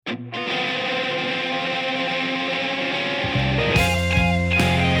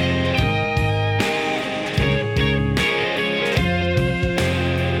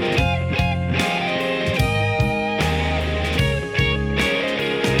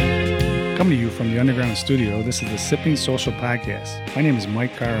Coming to you from the Underground Studio, this is the Sipping Social Podcast. My name is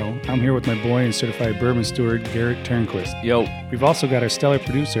Mike Carl. I'm here with my boy and certified bourbon steward, Garrett Turnquist. Yo. We've also got our stellar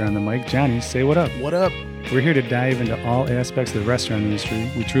producer on the mic, Johnny. Say what up. What up? We're here to dive into all aspects of the restaurant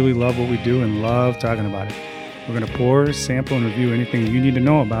industry. We truly love what we do and love talking about it. We're going to pour, sample, and review anything you need to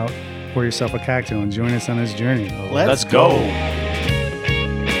know about. Pour yourself a cocktail and join us on this journey. Let's go.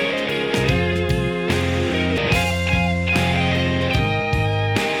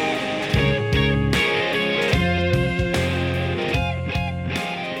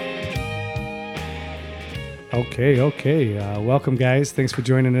 Okay. Welcome, guys. Thanks for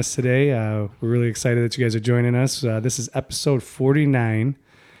joining us today. We're really excited that you guys are joining us. This is episode 49,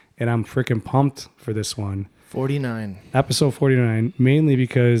 and I'm freaking pumped for this one. 49. Episode 49, mainly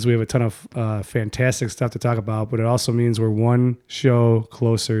because we have a ton of fantastic stuff to talk about, but it also means we're one show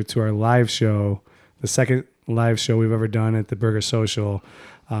closer to our live show, the second live show we've ever done at the Burger Social.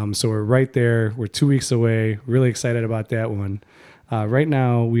 So we're right there. We're 2 weeks away. Really excited about that one. Right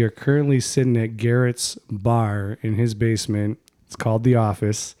now, we are currently sitting at Garrett's bar in his basement. It's called The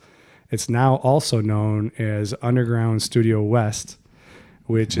Office. It's now also known as Underground Studio West,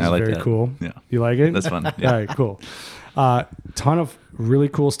 which is very cool. Yeah. You like it? That's fun. Yeah. All right, cool. Ton of really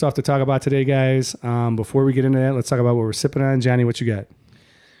cool stuff to talk about today, guys. Before we get into that, let's talk about what we're sipping on. Johnny, what you got?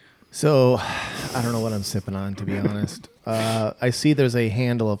 So, I don't know what I'm sipping on, to be honest. I see there's a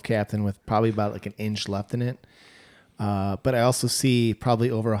handle of Captain with probably about like an inch left in it. But I also see probably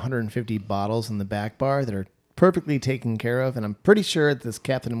over 150 bottles in the back bar that are perfectly taken care of. And I'm pretty sure this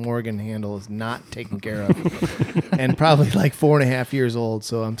Captain Morgan handle is not taken care of. And probably like 4.5 years old.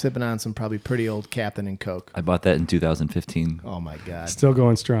 So I'm sipping on some probably pretty old Captain and Coke. I bought that in 2015. Oh, my God. Still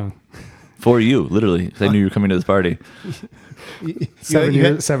going strong. For you, literally. 'Cause I knew you were coming to this party. 7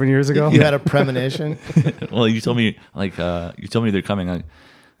 years ago? You had a premonition? Well, you told me they're coming. Like,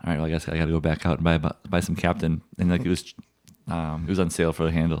 all right, well, I guess I got to go back out and buy some Captain. And like it was on sale for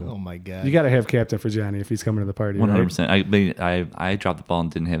the handle. Oh, my God. You got to have Captain for Johnny if he's coming to the party. 100%. I dropped the ball and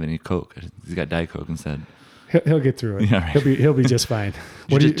didn't have any Coke. He's got Diet Coke instead. He'll get through it. Yeah, right. He'll be just fine.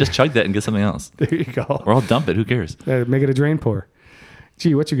 Just chug that and get something else. There you go. Or I'll dump it. Who cares? Make it a drain pour.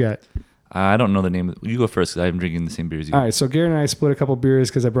 Gee, what you got? I don't know the name. You go first because I'm drinking the same beers you. All right, so Garrett and I split a couple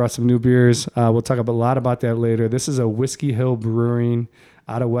beers because I brought some new beers. We'll talk a lot about that later. This is a Whiskey Hill Brewing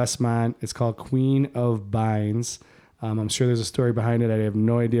out of Westmont. It's called Queen of Bines. I'm sure there's a story behind it. I have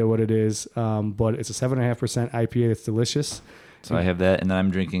no idea what it is, but it's a 7.5% IPA that's delicious. So I have that, and then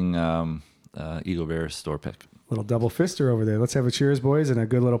I'm drinking Eagle Bear Store Pick. Little double fister over there. Let's have a cheers, boys, and a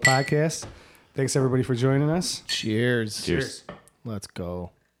good little podcast. Thanks, everybody, for joining us. Cheers. Cheers. Let's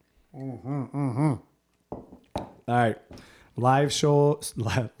go. All right. Live show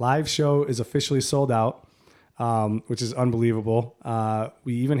is officially sold out, which is unbelievable.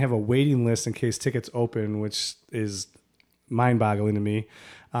 We even have a waiting list in case tickets open, which is mind-boggling to me.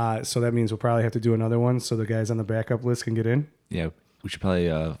 So that means we'll probably have to do another one so the guys on the backup list can get in. Yeah, we should probably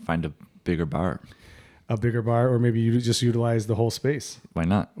find a bigger bar. A bigger bar, or maybe you just utilize the whole space. Why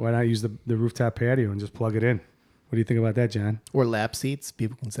not? Why not use the rooftop patio and just plug it in? What do you think about that, John? Or lap seats.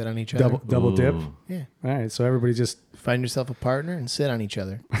 People can sit on each other. Double dip? Yeah. All right, so everybody just... Find yourself a partner and sit on each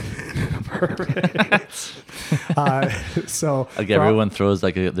other. So like everyone throws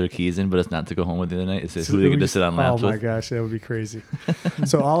like their keys in, but it's not to go home with the other night. It's just who they get to sit on laps with. Oh my gosh, that would be crazy.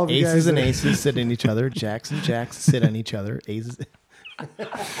 So all of you guys... Aces and aces sit in each other. Jacks and jacks sit on each other. Aces... All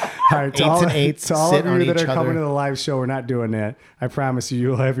right, to all of you that are coming to the live show, we're not doing that. I promise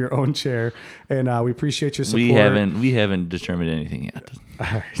you'll have your own chair, and we appreciate your support. We haven't determined anything yet. All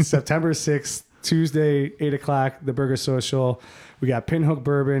right, September 6th, Tuesday, 8 o'clock, the Burger Social. We got Pinhook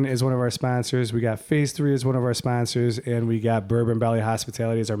Bourbon as one of our sponsors. We got Phase 3 as one of our sponsors, and we got Bourbon Valley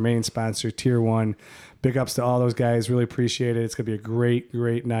Hospitality as our main sponsor, Tier 1. Big ups to all those guys. Really appreciate it. It's going to be a great,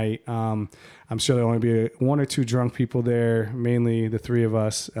 great night. I'm sure there'll only be one or two drunk people there, mainly the three of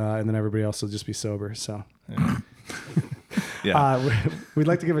us, and then everybody else will just be sober. So, yeah. We'd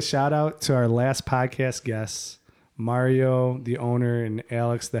like to give a shout out to our last podcast guests, Mario, the owner, and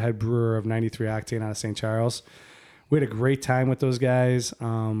Alex, the head brewer of 93 Octane out of St. Charles. We had a great time with those guys.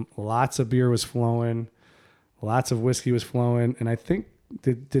 Lots of beer was flowing. Lots of whiskey was flowing. And I think,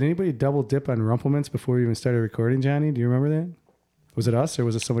 did anybody double dip on Rumplemans before we even started recording, Johnny? Do you remember that? Was it us or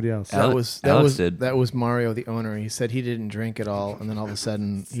was it somebody else? Alex did. That was Mario, the owner. He said he didn't drink at all, and then all of a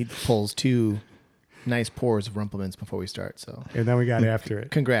sudden he pulls 2 nice pours of Rumplemans before we start. So, and then we got after it.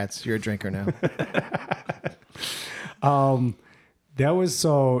 Congrats, you're a drinker now. That was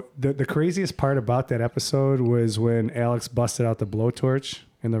so. The craziest part about that episode was when Alex busted out the blowtorch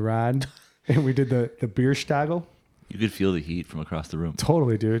and the rod, and we did the beer stagel. You could feel the heat from across the room.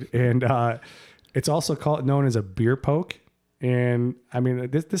 Totally, dude. And it's also known as a beer poke. And I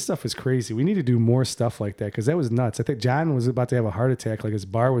mean, this stuff is crazy. We need to do more stuff like that because that was nuts. I think John was about to have a heart attack, like his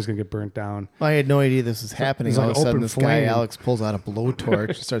bar was going to get burnt down. I had no idea this was happening. It's like All of a sudden, open this flame. guy, Alex, pulls out a blowtorch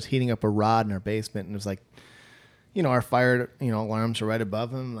and starts heating up a rod in our basement. And it was like, our fire, alarms are right above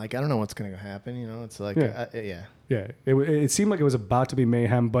him. Like, I don't know what's going to happen. It's like, Yeah. Yeah. It seemed like it was about to be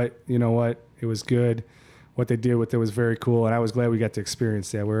mayhem, but you know what? It was good. What they did with it was very cool. And I was glad we got to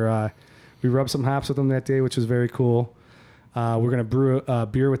experience that. We rubbed some hops with them that day, which was very cool. We're going to brew a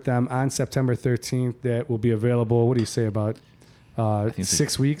beer with them on September 13th that will be available. What do you say about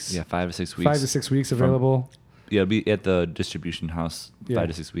 6 weeks? Yeah, 5 to 6 weeks. 5 to 6 weeks available. It'll be at the distribution house 5 Yeah.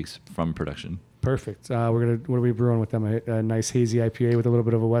 to 6 weeks from production. Perfect. What are we brewing with them? A nice hazy IPA with a little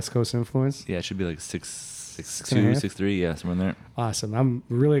bit of a West Coast influence. Yeah, it should be like 6.2, and a half? 6.3, yeah, somewhere in there. Awesome. I'm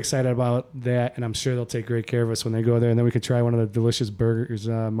really excited about that, and I'm sure they'll take great care of us when they go there. And then we could try one of the delicious burgers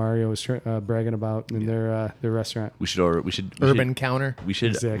Mario was bragging about in their restaurant. We should order. urban counter. We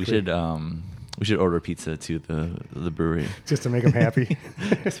should. Exactly. We should order pizza to the brewery. Just to make them happy.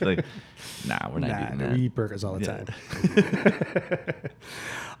 Just be like, nah, we're not doing that. We eat burgers all the time.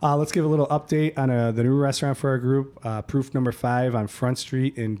 Let's give a little update on the new restaurant for our group, Proof Number 5 on Front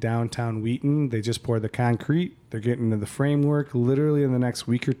Street in downtown Wheaton. They just poured the concrete. They're getting into the framework. Literally in the next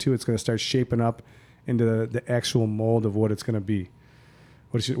week or two, it's going to start shaping up into the actual mold of what it's going to be.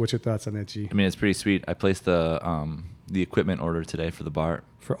 What's your thoughts on that, G? I mean, it's pretty sweet. I placed the equipment order today for the bar.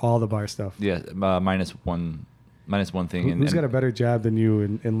 For all the bar stuff. Yeah, minus one thing. Who's got a better job than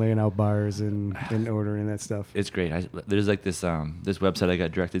you in laying out bars and ordering that stuff? It's great. There's like this website I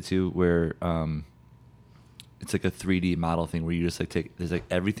got directed to where it's like a 3D model thing where you just like there's like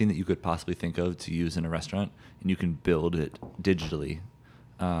everything that you could possibly think of to use in a restaurant, and you can build it digitally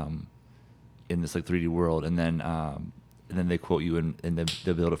in this like 3D world, and then they quote you and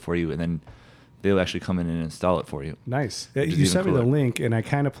they'll build it for you, and then they'll actually come in and install it for you. Nice. Which is You even sent me the cooler. link, and I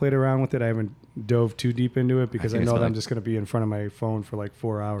kind of played around with it. I haven't dove too deep into it because I think know it's that I'm like- just going to be in front of my phone for like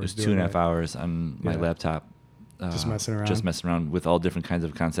 4 hours. There's doing 2.5 that. hours on my Yeah. laptop. Just messing around. Just messing around with all different kinds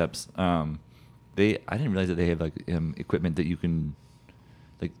of concepts. I didn't realize that they have like equipment that you can,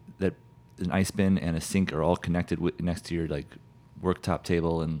 like that an ice bin and a sink are all connected next to your like worktop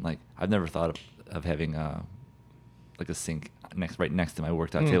table, and like I've never thought of having like a sink right next to my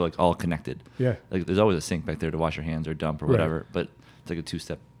worktop table, like all connected. Yeah. Like there's always a sink back there to wash your hands or dump or Right. whatever, but it's like a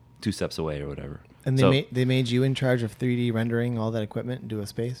two steps away or whatever. And they made you in charge of 3D rendering all that equipment into a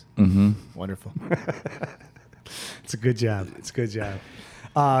space? Mm-hmm. Wonderful. It's a good job. It's a good job.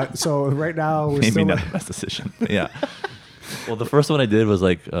 So right now we're Maybe still not the best decision. Yeah. Well, the first one I did was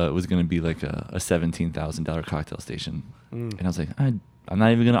like it was going to be like a $17,000 cocktail station, and I was like, I'm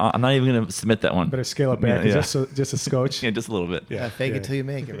not even gonna submit that one. better scale it back. Yeah. Just a scotch. Yeah, just a little bit. Yeah. Fake yeah. it till you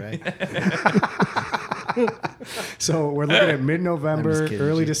make it, right? So we're looking at I'm mid-November, just kidding,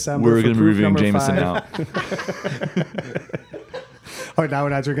 early G. December. We're for going to be Proof reviewing number Jameson 5. now. Oh, now we're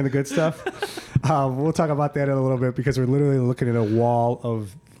not drinking the good stuff. We'll talk about that in a little bit because we're literally looking at a wall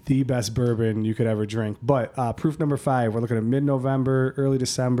of the best bourbon you could ever drink. But Proof Number 5, we're looking at mid-November, early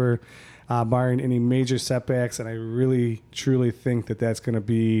December, barring any major setbacks. And I really, truly think that that's going to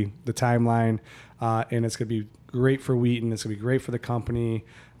be the timeline. And it's going to be great for Wheaton. It's going to be great for the company.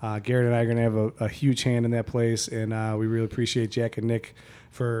 Garrett and I are going to have a huge hand in that place. And we really appreciate Jack and Nick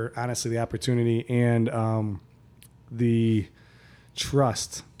for, honestly, the opportunity and the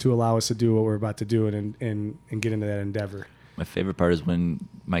trust to allow us to do what we're about to do and get into that endeavor. My favorite part is when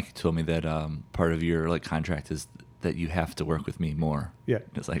Mike told me that part of your like contract is that you have to work with me more. Yeah.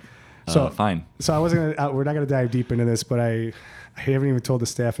 It's like, So- fine. So I wasn't gonna. We're not gonna dive deep into this, but I haven't even told the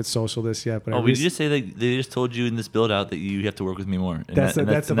staff at social this yet. But Oh, we just say that they just told you in this build out that you have to work with me more. And that's the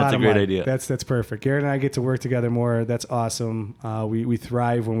that's a bottom great line. idea. That's perfect. Garrett and I get to work together more. That's awesome. We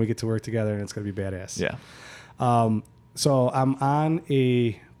thrive when we get to work together, and it's gonna be badass. Yeah. So I'm on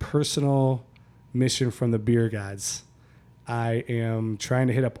a personal mission from the beer gods. I am trying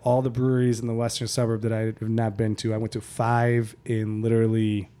to hit up all the breweries in the western suburb that I have not been to. I went to 5 in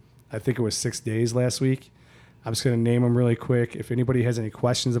literally, I think it was 6 days last week. I'm just going to name them really quick. If anybody has any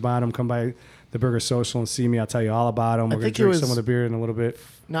questions about them, come by the Burger Social and see me. I'll tell you all about them. We're going think to it drink was- some of the beer in a little bit.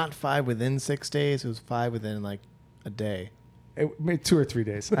 Not 5 within 6 days. It was 5 within like a day. Maybe 2 or 3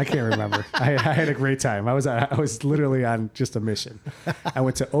 days. I can't remember. I had a great time. I was literally on just a mission. I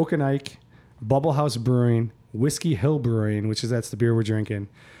went to Oak and Ike, Bubble House Brewing, Whiskey Hill Brewing, that's the beer we're drinking,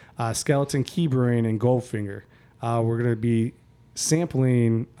 Skeleton Key Brewing, and Goldfinger. We're going to be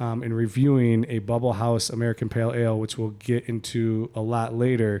sampling and reviewing a Bubble House American Pale Ale, which we'll get into a lot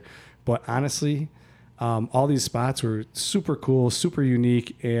later. But honestly, All these spots were super cool, super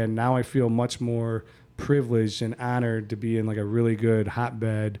unique, and now I feel much more privileged and honored to be in like a really good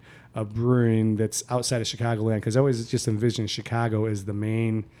hotbed of brewing that's outside of Chicagoland, because I always just envisioned Chicago as the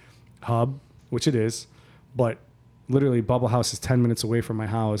main hub, which it is, but literally Bubble House is 10 minutes away from my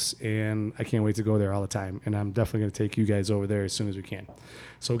house, and I can't wait to go there all the time, and I'm definitely going to take you guys over there as soon as we can.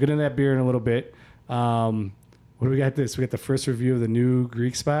 So we'll get into that beer in a little bit. What do we got this? We got the first review of the new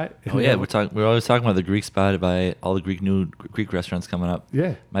Greek spot. Oh yeah, we're always talking about the Greek spot by all the Greek restaurants coming up.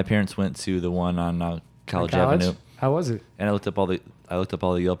 Yeah. My parents went to the one on College Avenue. How was it? And I looked up all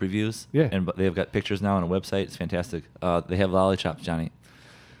the Yelp reviews. Yeah. And they've got pictures now on a website. It's fantastic. They have lollipops, Johnny.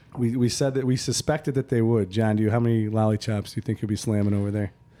 We said that we suspected that they would. John, how many lollipops do you think you'll be slamming over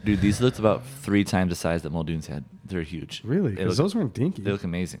there? Dude, these looked about 3 times the size that Muldoon's had. They're huge. Really? Because those weren't dinky. They look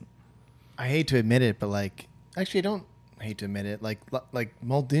amazing. I hate to admit it, but like, actually, I don't hate to admit it. Like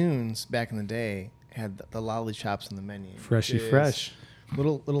Muldoon's back in the day had the lollipops on the menu. Freshy which is fresh.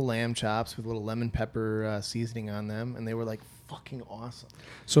 Little lamb chops with little lemon pepper seasoning on them, and they were like fucking awesome.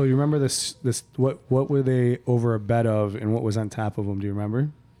 So you remember this? What were they over a bed of, and what was on top of them? Do you remember?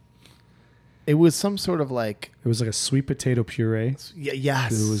 It was some sort of like It was like a sweet potato puree.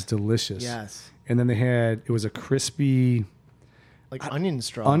 yes, It was delicious. yes, And then it was a crispy like onion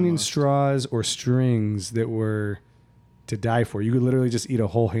straw. onion almost. straws or strings that were to die for. You could literally just eat a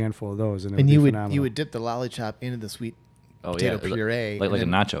whole handful of those, and, it And would you be would phenomenal. you would dip the lollipop into the sweet Oh potato yeah, puree, like and a then-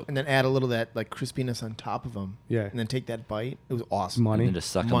 nacho. and then add a little of that like crispiness on top of them. Yeah. and then take that bite. It was awesome. Money. And then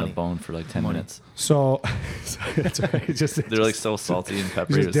just suck on Money. the bone for like 10 Money. minutes. So that's right. It's just They're like so salty and you're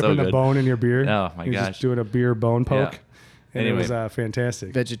peppery. just It's so dipping the good. bone in your beer. Oh, my You're gosh. just doing a beer bone poke. Yeah. And Anyway. it was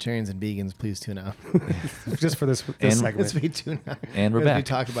fantastic. Vegetarians and vegans, please tune out. Just for this And- segment. Let's be tune out. And we're As back. We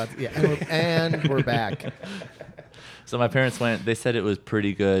talk about and we're back. So my parents went. They said it was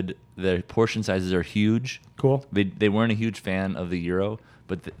pretty good. The portion sizes are huge. Cool. They weren't a huge fan of the gyro,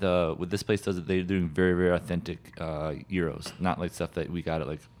 but what this place does is they're doing very, very authentic gyros, not like stuff that we got at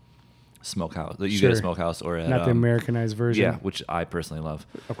like Smokehouse. That you get Sure. at Smokehouse or at Not the Americanized version. yeah, which I personally love.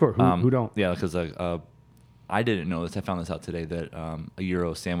 Of course. Who don't? Yeah, because I didn't know this. I found this out today that a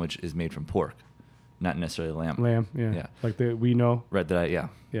gyro sandwich is made from pork, not necessarily lamb. Lamb. Yeah. Yeah. Like we know. Right. Yeah.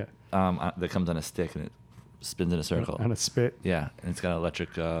 That comes on a stick and it spins in a circle. On a spit. Yeah, and it's got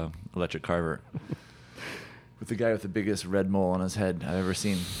an electric carver. With the guy with the biggest red mole on his head I've ever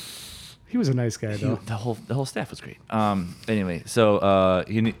seen. He was a nice guy, though. The whole staff was great. Anyway, so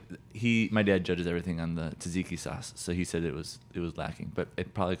my dad judges everything on the tzatziki sauce, so he said it was lacking, but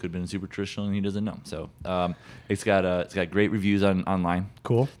it probably could have been super traditional, and he doesn't know. So it's got great reviews online.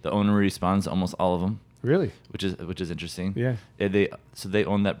 Cool. The owner responds to almost all of them, Really? which is interesting. Yeah. They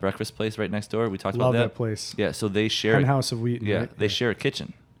own that breakfast place right next door. We talked Love about that place. Yeah, so they share. Hen House of Wheaton. Yeah, right? they share a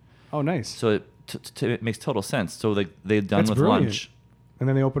kitchen. Oh, nice. So it makes total sense. So they're done That's with brilliant. lunch. And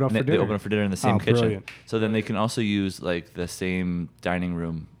then they open up And for they dinner. open up for dinner in the same Oh, kitchen. brilliant. So then they can also use like the same dining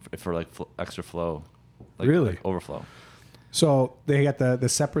room for like extra flow. Really? Like overflow. So they got the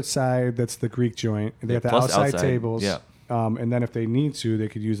separate side that's the Greek joint. And they got the Plus outside, outside, tables. yeah. And then if they need to, they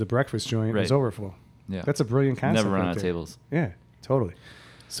could use the breakfast joint as Right. overflow. Yeah. That's a brilliant concept. Never run right out of there. tables. Yeah, totally.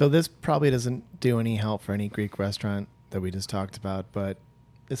 So this probably doesn't do any help for any Greek restaurant that we just talked about, but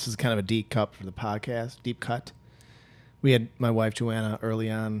this is kind of a deep cut for the podcast. Deep cut. We had my wife Joanna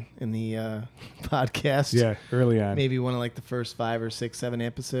early on in the podcast. Yeah, early on. Maybe one of like the first 5 or 6, 7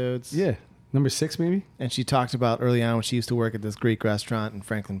 episodes. Yeah. Number 6, maybe? And she talked about early on when she used to work at this Greek restaurant in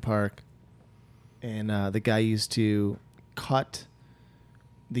Franklin Park. And the guy used to cut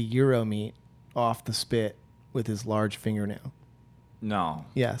the gyro meat off the spit with his large fingernail. No.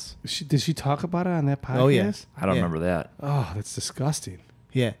 Yes. Did she talk about it on that podcast? Oh, yeah. I don't Yeah. remember that. Oh, that's disgusting.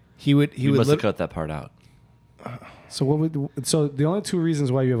 Yeah. He would You would must have lit- cut that part out. So so the only 2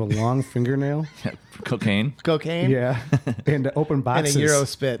 reasons why you have a long fingernail, Cocaine? cocaine yeah, and open and boxes. a gyro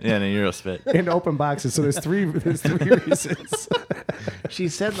spit. Yeah, and a Euro spit. And open boxes. So there's three reasons. She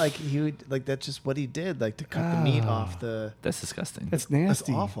said like he would like that's just what he did, like to cut the meat off the. That's disgusting. That's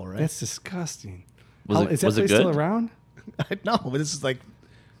nasty. awful, right? That's disgusting. Was it- is that was it place still good? around? No, but this is like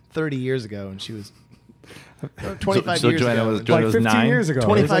 30 years ago, and she was 25 so years Joanna ago. was- when- Joanna Like was 15 9? years ago.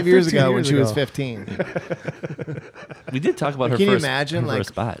 25 It was years 15 ago when she was ago. 15. We did talk about her Can you first, imagine, her like- first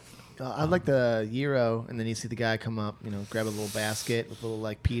spot. I'd like the gyro, and then you see the guy come up, grab a little basket with a little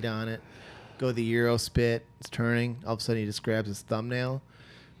like peat on it, go to the gyro spit, it's turning. All of a sudden, he just grabs his thumbnail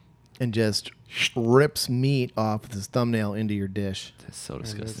and just rips meat off with his thumbnail into your dish. That's so And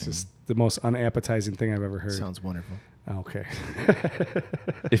disgusting. it's just the most unappetizing thing I've ever heard. Sounds wonderful. Okay.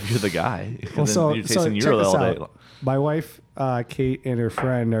 If you're the guy, Well, then you're tasting check Euro this all day. out. My wife, Kate, and her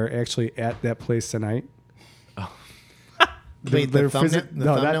friend are actually at that place tonight. Wait, They're the thumbnail, no,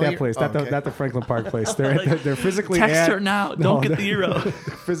 not thumbnail that you're- place, oh, not okay. the Franklin Park place. They're physically Text at, her now. No, Don't get the they're- Euro.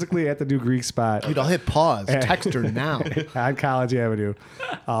 physically at the new Greek spot Dude, I'll hit pause. Text her now. on College Avenue,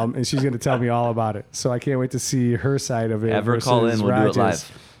 and she's going to tell me all about it. So I can't wait to see her side of it. Have her call in. versus We'll do it Raj's.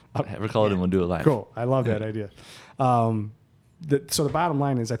 live. Have her call in. We'll do it live. Cool. I love that idea. So the bottom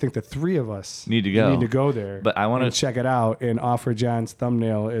line is, I think the three of us Need to go. Need to go there, But I wanna- and check it out and offer John's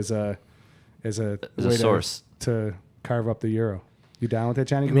thumbnail as a way source. to carve up the Euro. You down with that,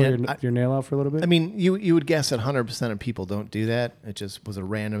 Johnny? Can mean, you grow your nail out for a little bit? I mean, you would guess that 100% of people don't do that. It just was a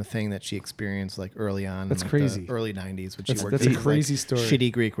random thing that she experienced like early on. That's in, like, crazy. The early 90s when That's- she worked that's at a this, crazy like, story.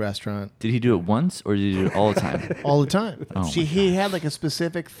 shitty Greek restaurant Did he do it once or did he do it all the time? all the time. Oh He had like a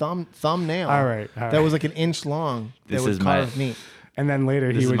specific thumbnail. All right. That was like an inch long. This that would is my- carve meat. And then later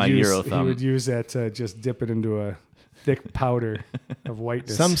This he is would my use Euro he thumb. would use that to just dip it into a thick powder of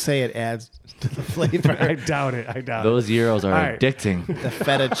whiteness. Some say it adds to the I flavor. doubt it. I doubt Those Euros are All right. addicting. The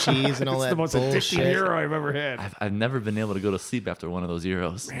feta cheese and it. all It's that the most bullshit. addicting Euro I've ever had. I've never been able to go to sleep after one of those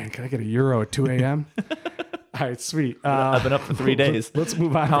Euros. Man, can I get a Euro at 2 a.m.? All right, sweet. I've been up for 3 days. Let's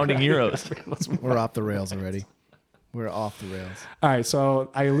move on. Pounding Euros. Let's move We're off the rails already. We're off the rails. All right, so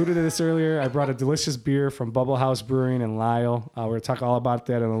I alluded to this earlier. I brought a delicious beer from Bubble House Brewing in Lyle. We're going to talk all about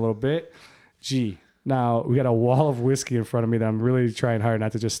that in a little bit. Gee, now we got a wall of whiskey in front of me that I'm really trying hard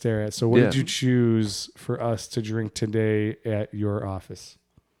not to just stare at. So what did Yeah. you choose for us to drink today at your office?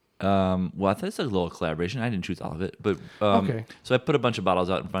 Well, I thought it's a little collaboration. I didn't choose all of it, but Okay. So I put a bunch of bottles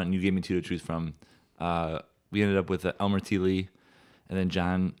out in front, and you gave me 2 to choose from. We ended up with the Elmer T. Lee, and then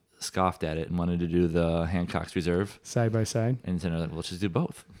John scoffed at it and wanted to do the Hancock's Reserve, Side by side? and then I was like, "Well, let's just do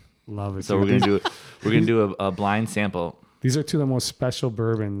both." Love it. So we're dude. gonna do a blind sample. These are two of the most special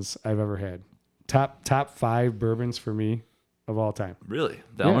bourbons I've ever had. Top 5 bourbons for me of all time. Really,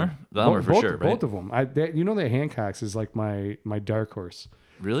 the Yeah. Elmer, the Elmer for both, sure, right? Both of them. You know that Hancock's is like my dark horse.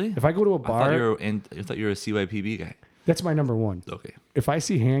 Really? If I go to a bar, I thought you were a CYPB guy. that's my number one. Okay. If I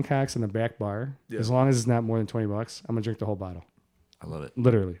see Hancock's in the back bar, as long as it's not more than $20, I'm gonna drink the whole bottle. I love it.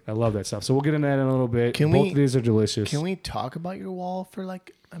 Literally, I love that stuff. So we'll get into that in a little bit. Can Both we- of these are delicious. Can we talk about your wall for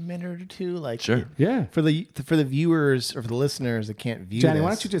like a minute or two? Like, Sure. Yeah, For the viewers or for the listeners that can't view Johnny, this, why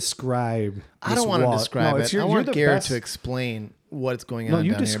don't you describe? I this don't want to wall? describe No, it. it's your, I you're want the Garrett best. to explain what's going on No,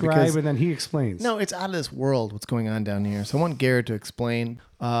 you down describe here. Because, and then he explains. no, it's out of this world what's going on down here. So I want Garrett to explain.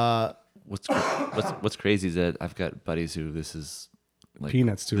 What's crazy is that I've got buddies who this is like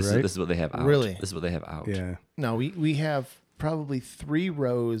Peanuts too, this right? This is what they have out. Really? This is what they have out. Yeah, No, we have probably 3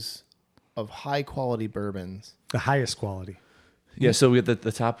 rows of high quality bourbons. the highest quality. Yeah. So we got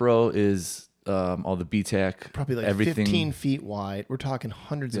the top row is all the BTAC, Probably like everything. 15 feet wide. We're talking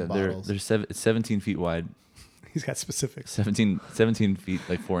hundreds Yeah, of they're bottles. it's 17 feet wide, He's got specifics. 17 feet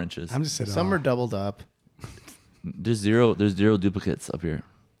like 4 inches. I'm just saying. Some are doubled up. There's zero duplicates up here.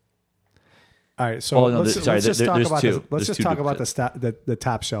 All right, so Oh, no, let's, sorry, let's just there- talk there's about two. let's There's just two talk about duplicates. the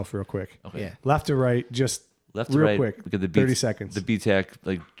top shelf real quick. Okay. Yeah. Left to right, just Left to real right. quick. We got the 30 seconds. The BTAC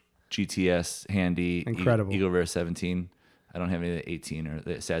like GTS handy. Incredible. Eagle Rare 17. I don't have any of the 18 or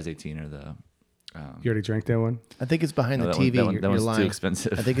the SAS 18 or the. You already drank that one? I think it's behind No, the that one- TV. that one- You're that one's lying. too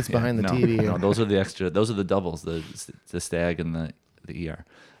expensive. I think it's behind the no, TV. No, those are the extra. Those are the doubles. The Stag and the ER.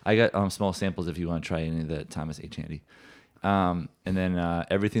 I got small samples if you want to try any of the Thomas H. Handy. And then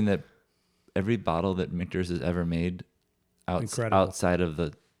every bottle that Michter's has ever made Incredible. outside of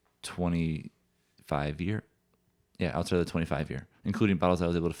the 25 year. Yeah, outside of the 25 year, including bottles I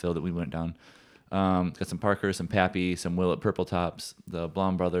was able to fill that we went down. Got some Parker, some Pappy, some Willet Purple Tops, the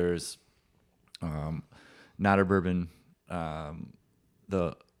Blonde Brothers, Notter Bourbon,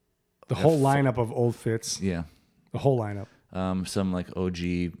 the whole lineup of old fits. yeah, The whole lineup. some like OG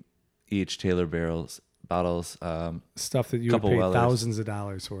E.H. Taylor bottles, Stuff that you would Couple pay Wellers. thousands of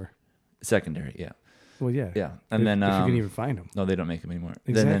dollars for. secondary, yeah, Well, yeah. yeah, and if, then if you can even find them. no, they don't make them anymore.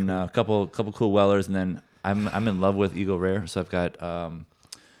 Exactly. Then a couple cool Wellers, and then I'm in love with Eagle Rare, so I've got 1,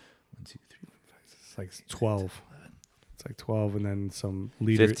 2, 3, It's like 12. It's like 12 and then some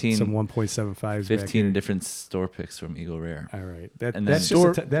liter, 15 some 1.75s. 15 different store picks from Eagle Rare. All right. And That's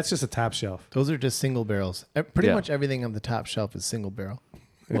then- that's just a top shelf. Those are just single barrels. Pretty Yeah. much everything on the top shelf is single barrel.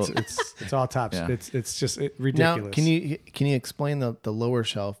 Well, It's all top. Yeah. It's just Now, ridiculous. can you explain the lower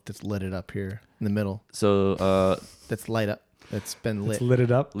shelf that's lit up here in the middle? so That's light up. that's been lit. It's lit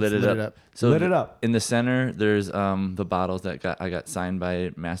it up. Lit It's it lit up. up. So Lit it up. In the center, there's the bottles that I got signed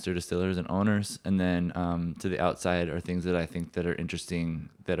by master distillers and owners, and then to the outside are things that I think that are interesting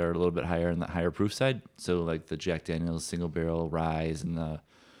that are a little bit higher in the higher proof side. So like the Jack Daniel's single barrel ryes and the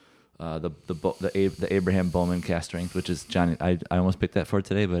Abraham Bowman cast strength, which is Johnny. I almost picked that for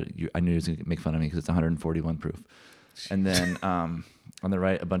today, but I knew he was gonna make fun of me because it's 141 proof. And then on the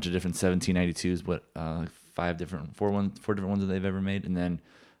right, a bunch of different 1792s, like four different ones that they've ever made. And then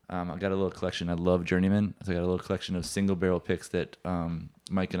I got a little collection. I love Journeyman, so I got a little collection of single barrel picks that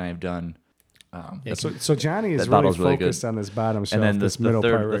Mike and I have done. So Johnny is that really bottle's really focused good. on this bottom shelf. And then this middle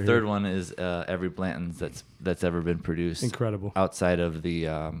part right the third here. one is every Blanton's that's ever been produced. Incredible. Outside of the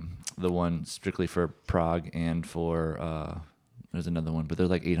one strictly for Prague and for there's another one, but they're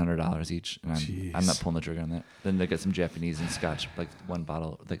like $800 each, and I'm not pulling the trigger on that. Then they get some Japanese and Scotch, like one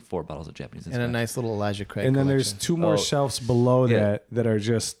bottle, like 4 bottles of Japanese and And a Scotch. nice little Elijah Craig And then collection. there's 2 more Oh, shelves below yeah. that are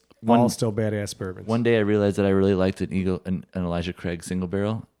just One- all still badass bourbons. One day I realized that I really liked an Elijah Craig single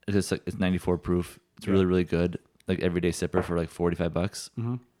barrel. It's 94 proof. It's really, really good. Like everyday sipper for like $45.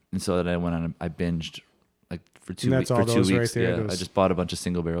 Mm-hmm. And so then I went on. I binged like for two And weeks. that's all For 2 those right weeks, there, yeah. those- I just bought a bunch of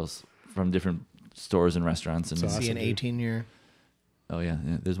single barrels from different stores and restaurants. And That's awesome. See an dude. 18-year. oh yeah,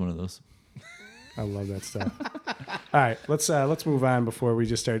 there's one of those. I love that stuff. All right, let's move on before we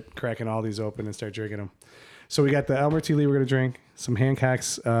just start cracking all these open and start drinking them. So we got the Elmer T. Lee we're gonna drink, some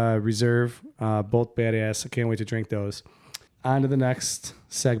Hancock's Reserve, both badass. I can't wait to drink those. On to the next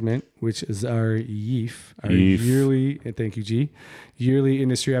segment, which is our YEEF, our yearly, and thank you, G, yearly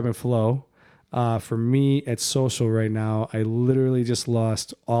industry ebb and flow. For me at Social right now, I literally just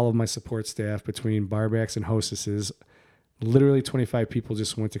lost all of my support staff between barbacks and hostesses. Literally 25 people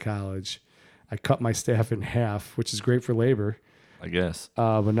just went to college. I cut my staff in half, which is great for labor. I guess.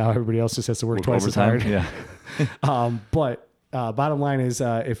 But now everybody else just has to work twice as hard. Yeah. But bottom line is,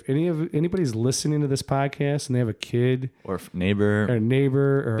 if anybody's listening to this podcast and they have a kid Or neighbor. or a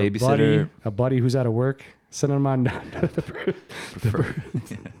neighbor or Babysitter. a buddy who's out of work, send them on down to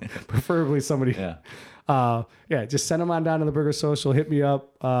preferably somebody. Yeah. Just send them on down to the Burger Social. Hit me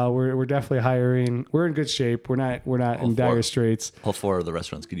up. We're definitely hiring. We're in good shape. We're not in dire straits. All 4 of the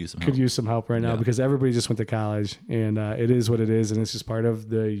restaurants could use some help. Could use some help right now Yeah. because everybody just went to college, and it is what it is, and it's just part of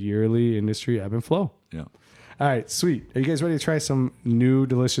the yearly industry ebb and flow. Yeah. All right, sweet. Are you guys ready to try some new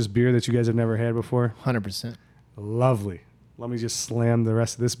delicious beer that you guys have never had before? 100%. Lovely. Let me just slam the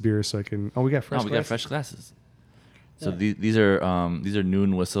rest of this beer so I can. Oh, we got fresh. No, we got glasses? fresh glasses. So these are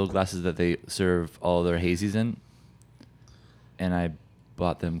Noon Whistle glasses that they serve all their hazies in, and I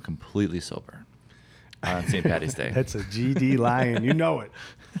bought them completely sober on St. Patty's Day. That's a GD lion. You know it.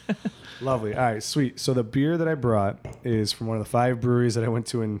 Lovely. All right, sweet. So the beer that I brought is from one of the 5 breweries that I went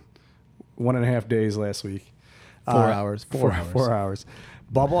to in 1.5 days last week. 4 hours. 4 hours. 4 hours.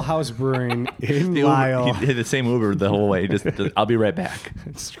 Bubble House Brewing in The Lyle. Uber, he did the same Uber the whole way. Just I'll be right back.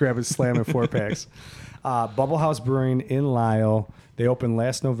 Just grab and slam in 4 packs. Bubble House Brewing in Lyle. They opened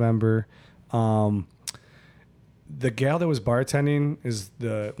last November. The gal that was bartending is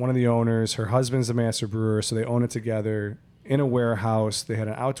one of the owners. Her husband's the master brewer, so they own it together in a warehouse. They had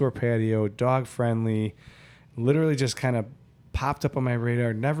an outdoor patio, dog friendly. Literally just kind of popped up on my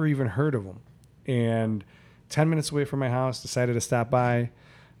radar. Never even heard of them. And 10 minutes away from my house, decided to stop by.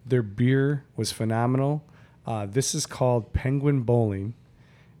 Their beer was phenomenal. This is called Penguin Bowling,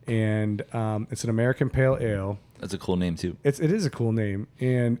 and it's an American Pale Ale. That's a cool name too. It is a cool name,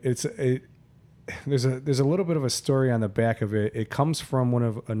 and there's a little bit of a story on the back of it. It comes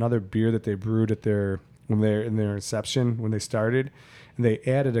from another beer that they brewed at in their inception when they started, and they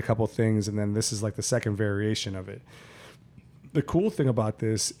added a couple things, and then this is like the second variation of it. The cool thing about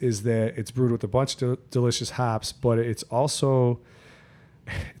this is that it's brewed with a bunch of delicious hops, but it's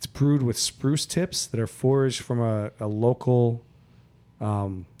brewed with spruce tips that are foraged from a local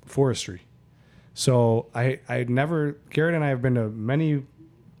forestry. So Garrett and I have been to many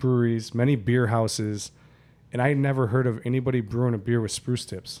breweries, many beer houses, and I never heard of anybody brewing a beer with spruce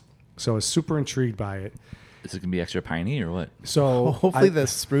tips. So I was super intrigued by it. Is it gonna be extra piney or what? So Hopefully the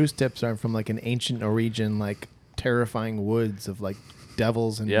spruce tips aren't from like an ancient Norwegian, like terrifying woods of like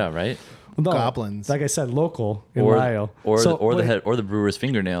devils and Yeah, right. goblins. Like I said, local in Or Lyle. the brewer's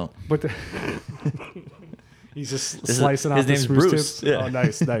fingernail. But he's just His slicing off the name's spruce Bruce. tips. Yeah. Oh,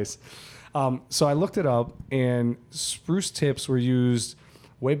 nice. So I looked it up, and spruce tips were used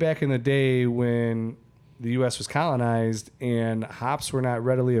way back in the day when the U.S. was colonized and hops were not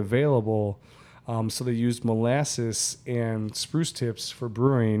readily available. So they used molasses and spruce tips for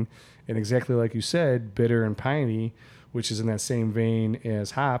brewing, and exactly like you said, bitter and piney, which is in that same vein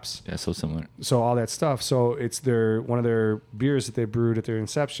as hops. Yeah, so similar. So all that stuff. So it's one of their beers that they brewed at their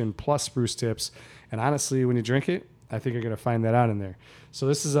inception plus spruce tips. And honestly, when you drink it, I think you're going to find that out in there. So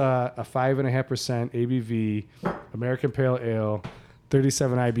this is a 5.5% ABV American Pale Ale,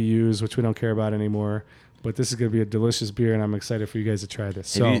 37 IBUs, which we don't care about anymore. But this is going to be a delicious beer, and I'm excited for you guys to try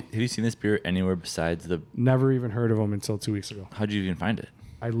this. Have you seen this beer anywhere besides the? Never even heard of them until 2 weeks ago. How'd you even find it?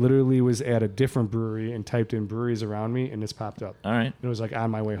 I literally was at a different brewery and typed in breweries around me, and this popped up. All right. It was like on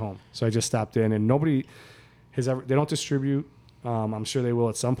my way home. So I just stopped in, and nobody has ever, they don't distribute. I'm sure they will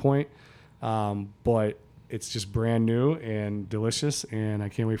at some point. But it's just brand new and delicious, and I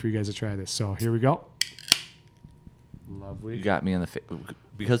can't wait for you guys to try this. So here we go. Lovely. You got me in the face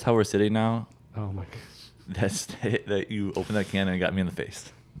because how we're sitting now. Oh my God. That's that you opened that can and got me in the face.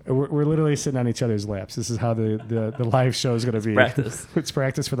 We're literally sitting on each other's laps. This is how the live show is going to be. Practice. It's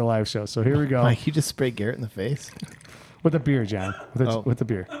practice for the live show. So here we go. Mike, you just sprayed Garrett in the face. With the beer, John. With the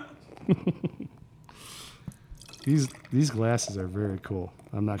beer. These glasses are very cool.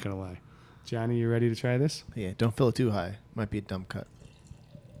 I'm not going to lie. Johnny, you ready to try this? Yeah, don't fill it too high. Might be a dumb cut.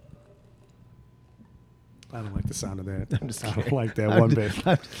 I don't like the sound of that. I'm just I kidding. don't like that I'm one just- bit.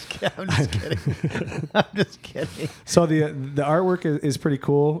 I'm just kidding. I'm just kidding. So the artwork is pretty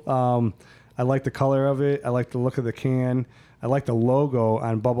cool. I like the color of it. I like the look of the can. I like the logo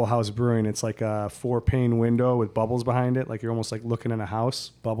on Bubble House Brewing. It's like a 4-pane window with bubbles behind it, like you're almost like looking in a house,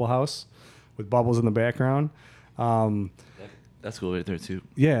 bubble house, with bubbles in the background. That's cool right there too.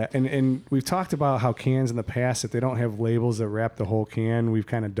 Yeah, and we've talked about how cans in the past, if they don't have labels that wrap the whole can, we've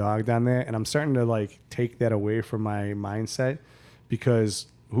kind of dogged on that. And I'm starting to like take that away from my mindset because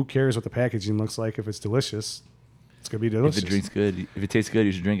who cares what the packaging looks like if it's delicious? It's going to be delicious. If it drinks good, if it tastes good,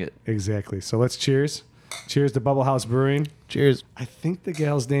 you should drink it. Exactly. So let's cheers. Cheers to Bubble House Brewing. Cheers. I think the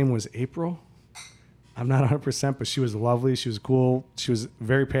gal's name was April. I'm not 100%, but she was lovely. She was cool. She was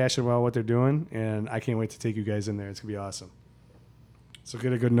very passionate about what they're doing, and I can't wait to take you guys in there. It's going to be awesome. So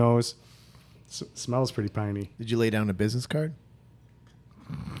get a good nose. Smells pretty piney. Did you lay down a business card?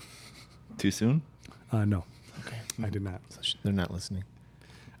 Too soon? No, Okay. I did not. They're not listening.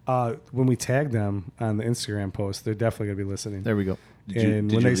 When we tag them on the Instagram post, they're definitely going to be listening. There we go. Did you, And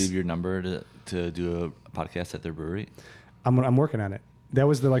did when you they leave your number to do a podcast at their brewery? I'm working on it. That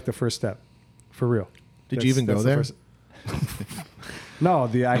was the first step, for real. Did you even go there? No, I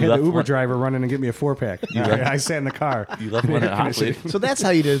had the left Uber one- driver running and get me a 4-pack. I sat in the car. You left one at Hot Leaf. So that's how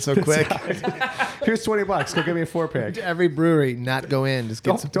you did it so quick. Here's $20. Go get me a 4-pack. Every brewery, not go in. Just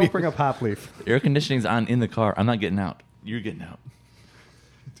get some Don't beer. bring up Hop Leaf. Air conditioning's on in the car. I'm not getting out. You're getting out.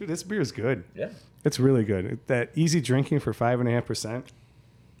 Dude, this beer is good. Yeah. It's really good. That easy drinking for 5.5%.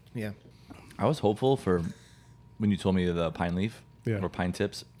 Yeah. I was hopeful for when you told me the pine leaf or pine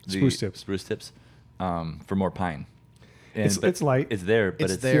tips. Spruce tips. Spruce tips. For more pine. And, It's light. It's there, but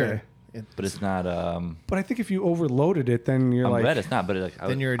it's there. But it's not. But I think if you overloaded it, then you're I'm like. glad it's not. But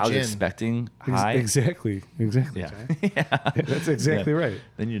Then you're a I was gin. expecting high. Exactly. Yeah. John. Yeah. That's exactly Yeah. right.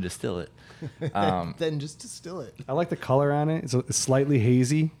 Then you distill it. Then just distill it. I like the color on it. It's slightly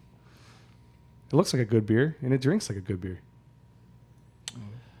hazy. It looks like a good beer, and it drinks like a good beer.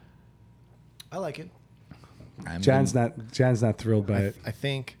 I like it. John's not thrilled by it. I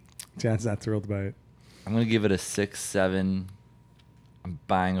think John's not thrilled by it. I'm gonna give it a 6-7. I'm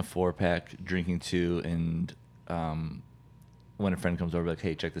buying a 4-pack, drinking 2, and when a friend comes over, like,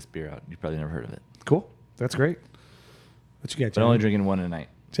 hey, check this beer out. You probably never heard of it. Cool. That's great. What you got, But Johnny? only drinking 1 a night.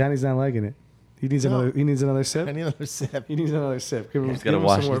 Johnny's not liking it. He needs No. another. He needs another sip. I need another sip. He needs another sip. Give him, He's give gotta him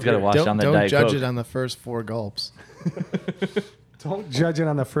wash. some more He's gotta beer. wash down that Don't Diet judge Coke. it on the first 4 gulps. Don't judge it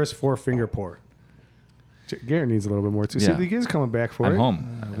on the first 4-finger pour. Garrett needs a little bit more too. Yeah. See, he is coming back for I'm it.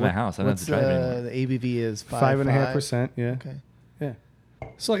 home. I'm at my house. I don't have What's to drive anymore. the ABV is 5.5%. Yeah. Okay. Yeah.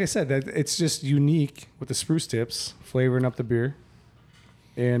 So like I said, that it's just unique with the spruce tips flavoring up the beer.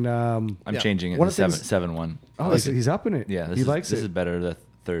 And I'm Yeah. changing it One to of the things- 7-1. oh, he's up in it. Yeah, he likes this it. is better. The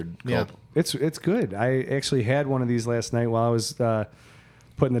third Yeah. gulp. It's good. I actually had one of these last night while I was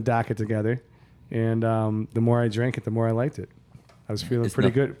putting the docket together, and the more I drank it, the more I liked it. I was feeling It's pretty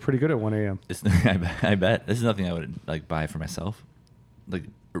not- good. Pretty good at 1 a.m. It's, I bet this is nothing I would like buy for myself, like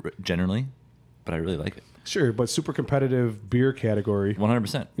generally, but I really like it. Sure, but super competitive beer category.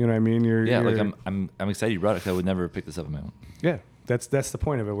 100%. You know what I mean? Yeah, like you're- I'm excited you brought it 'cause I would never pick this up on my own. Yeah, that's the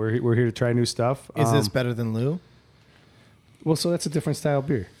point of it. We're here to try new stuff. Is this better than Lou? well? So that's a different style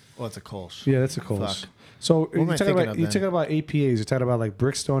beer. Well, it's a Kolsch. Yeah, that's a Kolsch. Fuck. So am I thinking of you're then? talking about APAs. You're talking about like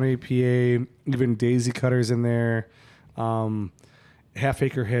Brickstone APA, even Daisy Cutters in there. Half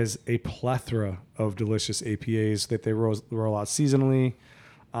Acre has a plethora of delicious APAs that they roll out seasonally.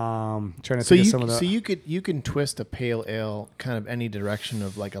 Trying to So think you of some of the. you can twist a pale ale kind of any direction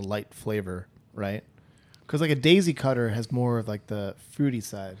of like a light flavor, right? Because like a daisy cutter has more of like the fruity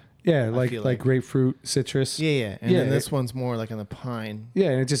side. Yeah, I like feel like grapefruit, citrus. Yeah. And Yeah, then this it- one's more like on the pine. Yeah,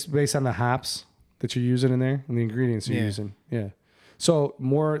 and it's just based on the hops that you're using in there and the ingredients you're Yeah. using. Yeah. So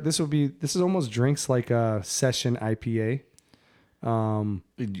more, this is almost drinks like a session IPA.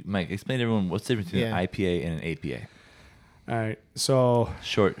 Mike, explain to everyone what's the difference between Yeah. an IPA and an APA. All right. So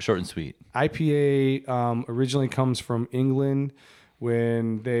Short and sweet. IPA originally comes from England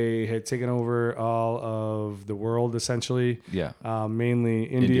when they had taken over all of the world, essentially. Yeah. Mainly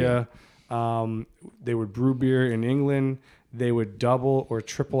India. They would brew beer in England. They would double or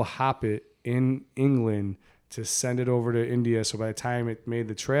triple hop it in England to send it over to India. So by the time it made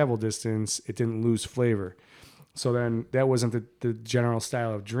the travel distance, it didn't lose flavor. So then that wasn't the general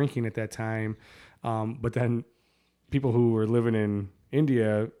style of drinking at that time. But then people who were living in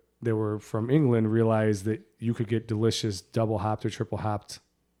India that were from England realized that you could get delicious double hopped or triple hopped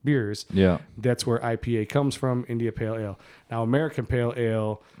beers. Yeah. That's where IPA comes from, India Pale Ale. Now, American Pale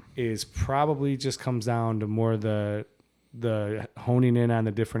Ale is probably just comes down to more the honing in on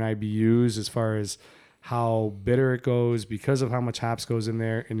the different IBUs as far as how bitter it goes because of how much hops goes in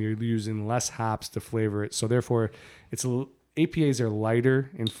there, and you're using less hops to flavor it. So therefore, APAs are lighter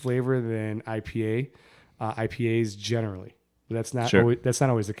in flavor than IPAs generally. But that's not Sure. that's not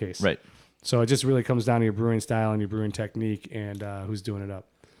always the case. Right. So it just really comes down to your brewing style and your brewing technique and who's doing it up.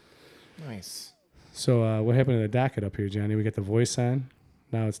 Nice. So what happened to the docket up here, Johnny? We got the voice on.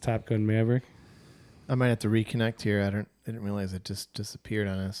 Now it's Top Gun Maverick. I might have to reconnect here. I didn't realize it just disappeared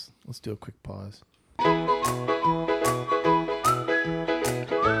on us. Let's do a quick pause.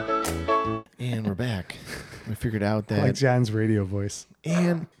 And we're back. We figured out that Like John's radio voice.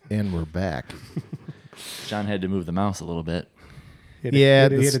 and we're back. John had to move the mouse a little bit. He Yeah,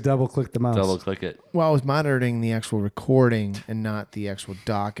 had this- to double click the mouse. Double click it. Well, I was monitoring the actual recording and not the actual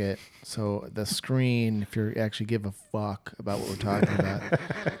docket. So the screen, if you actually give a fuck about what we're talking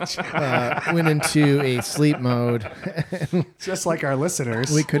about, went into a sleep mode. Just like our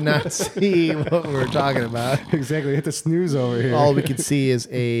listeners. We could not see what we were talking about. Exactly. Hit the snooze over here. All we could see is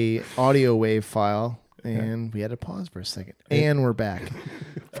a audio wave file, and we had to pause for a second. And we're back.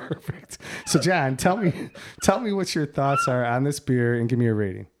 Perfect. So John, tell me what your thoughts are on this beer and give me a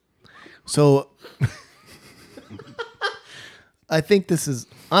rating. So I think this is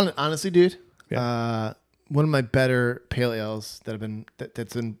honestly, dude, one of my better pale ales that have been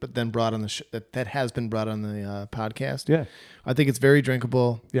then brought on the that has been brought on the podcast. Yeah. I think it's very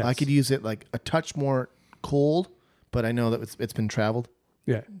drinkable. Yes. I could use it like a touch more cold, but I know that it's been traveled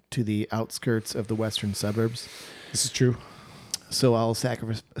Yeah. to the outskirts of the western suburbs. This is true. So I'll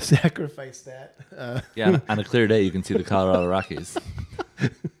sacrifice that. Yeah, on a clear day, you can see the Colorado Rockies.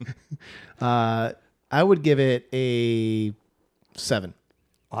 I would give it a 7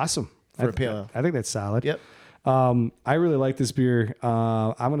 Awesome. for a pale ale. I think that's solid. Yep. I really like this beer.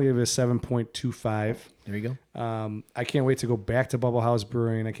 I'm going to give it a 7.25. There you go. I can't wait to go back to Bubble House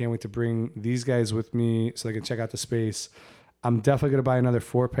Brewing. I can't wait to bring these guys with me so they can check out the space. I'm definitely going to buy another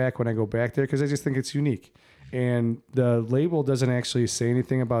 4-pack when I go back there because I just think it's unique. And the label doesn't actually say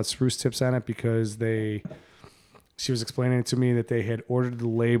anything about spruce tips on it because she was explaining to me that they had ordered the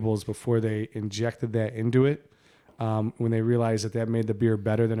labels before they injected that into it when they realized that made the beer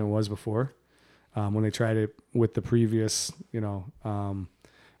better than it was before. When they tried it with the previous,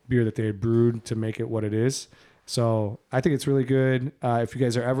 beer that they had brewed to make it what it is. So I think it's really good. If you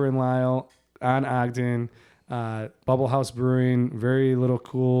guys are ever in Lisle, on Ogden, Bubble House Brewing, very little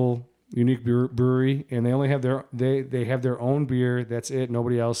cool, unique brewery, and they only have they have their own beer. That's it.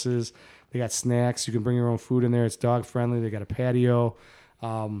 Nobody else's. They got snacks. You can bring your own food in there. It's dog friendly. They got a patio.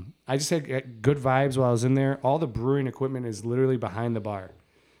 I just had good vibes while I was in there. All the brewing equipment is literally behind the bar,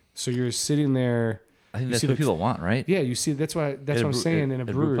 so you're sitting there. I think You that's see what the- people want, right? Yeah, you see. That's what I'm saying. In a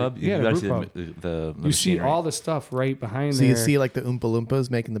brewery, pub, yeah, you a gotta brew see pub. the You see machinery. all the stuff right behind So there. you see like the Oompa Loompas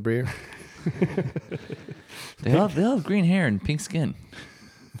making the beer. They all have green hair and pink skin.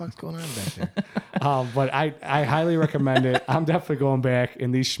 What's going on back there? But I highly recommend it. I'm definitely going back,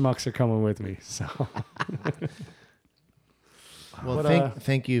 and these schmucks are coming with me. So Well, But,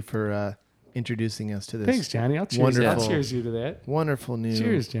 thank you for introducing us to this thanks, Johnny. I'll cheers Wonderful. you to that. wonderful new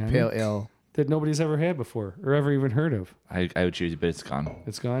Cheers, Johnny. pale ale. That nobody's ever had before or ever even heard of. I would cheers you, but it's gone.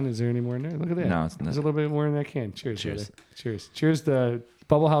 It's gone. Is there any more in there? Look at that. No, it's not. There's a little bit more in that can. Cheers. Cheers. brother. Cheers. Cheers to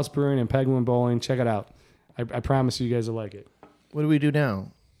Bubble House Brewing and Pegwin Bowling. Check it out. I promise you guys will like it. What do we do now?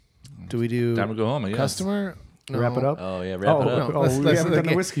 Do we do Time to go home, I guess. customer? Wrap it up. Oh yeah, wrap it up. No. We haven't done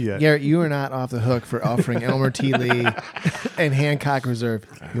the whiskey yet. Garrett, you are not off the hook for offering Elmer T. Lee and Hancock Reserve.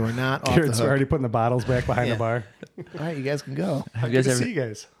 You are not off Garrett's the hook. already putting the bottles back behind Yeah. the bar. All right, you guys can go. Have Good to see you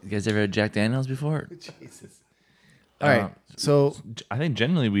guys. you guys ever had Jack Daniels before? Jesus. All right, so I think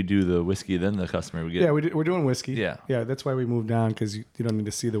generally we do the whiskey, then the customer. We get Yeah, we're doing whiskey. Yeah. Yeah, that's why we moved on, because you don't need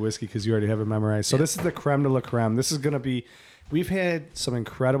to see the whiskey because you already have it memorized. So this is the creme de la creme. This is going to be, we've had some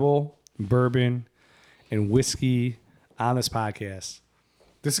incredible bourbon and whiskey on this podcast.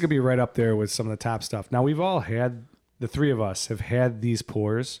 This is going to be right up there with some of the top stuff. Now, we've all had, the three of us have had these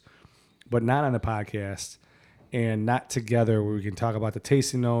pours, but not on the podcast and not together where we can talk about the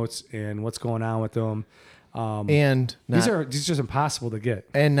tasting notes and what's going on with them. and These not, are just impossible to get.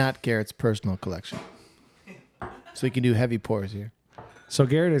 and not Garrett's personal collection. So you can do heavy pours here. So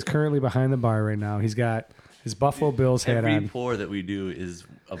Garrett is currently behind the bar right now. He's got his Buffalo Bills hat every on. pour that we do is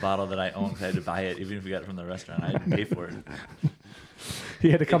a bottle that I own because I had to buy it, even if we got it from the restaurant. I had to pay for it. He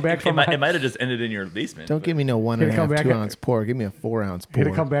had to come back from. It might have just ended in your basement. Don't give me no Here, 1.5, come back 2 up. ounce pour. Give me a 4 ounce He had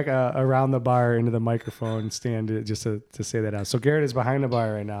pour. to come back around the bar into the microphone stand just to say that out. So Garrett is behind the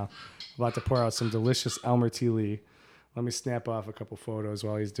bar right now, about to pour out some delicious Elmer T. Lee. Let me snap off a couple photos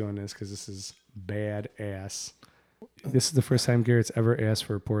while he's doing this because this is badass. This is the first time Garrett's ever asked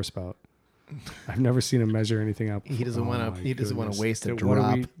for a pour spout. I've never seen him measure anything up. He doesn't wanna- my he doesn't wanna goodness. waste a Dude, what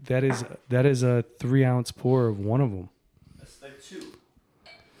are drop. that is a 3 ounce pour of one of them. That's like 2.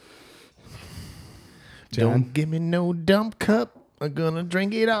 John? Don't give me no dump cup. I'm gonna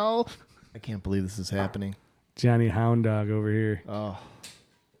drink it all. I can't believe this is happening. Johnny Hound Dog over here Oh,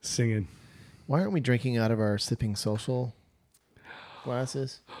 singing. why aren't we drinking out of our sipping social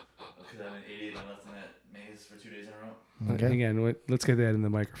glasses? Because I'm an idiot and I left them at Maze for 2 days in a row. Okay. Again, let's get that in the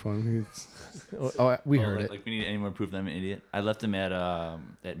microphone. Oh, we Oh, heard like, it. Like we need any more proof that I'm an idiot. I left them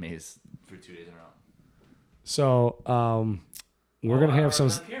at Maze for 2 days in a row. So we're gonna have some.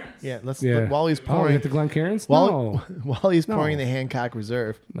 Yeah, let's. Yeah. While he's Oh, we pouring, got the Glencairns? while, No, while he's No. pouring the Hancock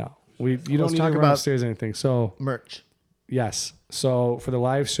Reserve no. You don't Let's need talk to run about- upstairs or anything. So merch. yes. So for the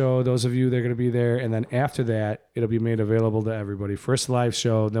live show, those of you that are gonna be there, and then after that, it'll be made available to everybody. First live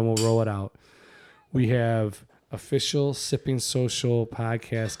show, then we'll roll it out. We have official Sipping Social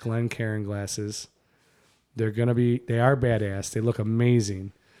podcast Glencairn glasses. They are badass. They look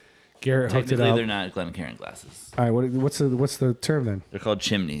amazing. Garrett hooked it Technically, up. they're not Glencairn glasses. All right, what's the term then? They're called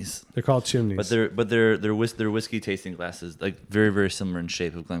chimneys. They're called chimneys. But they're whiskey tasting glasses, like very very similar in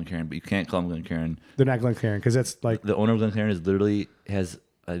shape of Glencairn, but you can't call them Glencairn. They're not Glencairn because that's like The owner of Glencairn is literally has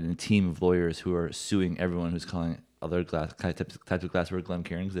a team of lawyers who are suing everyone who's calling other types of glassware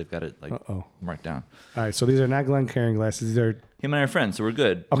Glencairn because they've got it like Uh-oh. marked down. all right. So these are not Glencairn glasses. These are Him and I are friends, so we're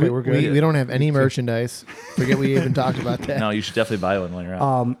good. okay. We're good. We don't have any merchandise. Forget we even talked about that. No, you should definitely buy one when you're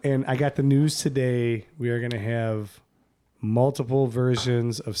out. And I got the news today. We are going to have multiple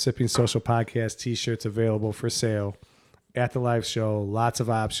versions of Sipping Social podcast T-shirts available for sale at the live show. Lots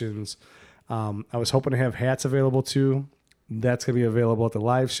of options. I was hoping to have hats available too. That's going to be available at the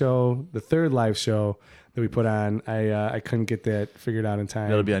live show, the third live show that we put on. I couldn't get that figured out in time.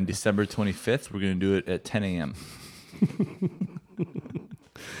 That'll be on December 25th. We're going to do it at 10 a.m.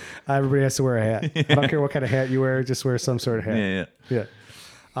 Everybody has to wear a hat. I don't care what kind of hat you wear. Just wear some sort of hat. Yeah.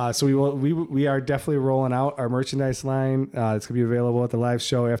 Yeah. So we are definitely rolling out our merchandise line. It's gonna be available at the live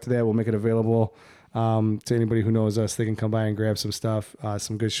show. After that, we'll make it available to anybody who knows us. They can come by and grab some stuff,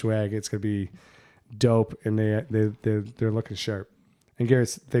 some good swag. It's gonna be dope, and they're looking sharp. And Garrett,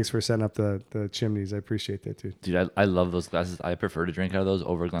 thanks for setting up the chimneys. I appreciate that, dude. Dude, I love those glasses. I prefer to drink out of those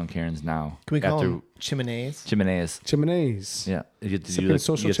over Glencairns now. Can we call After them chimneys? Chimneys. Chimneys. Yeah, you get to Sipping do like,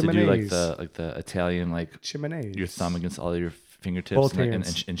 social you get to do like chimneys. the Italian like Chimneys. your thumb against all of your fingertips Both and,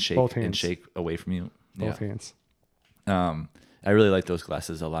 hands. and shake Both and hands. shake away from you. Both hands. I really like those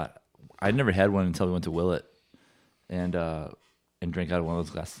glasses a lot. I'd never had one until we went to Willet and drank out of one of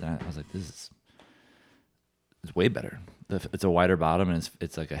those glasses. And I was like, it's way better. It's a wider bottom and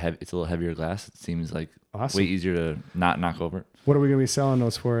it's like it's a little heavier glass. It seems like Awesome. way easier to not knock over. What are we gonna be selling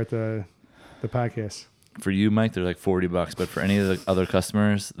those for at the podcast? For you, Mike, they're like $40, but for any of the other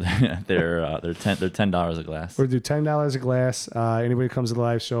customers, they're $10 a glass. We're gonna do $10 a glass. Anybody who comes to the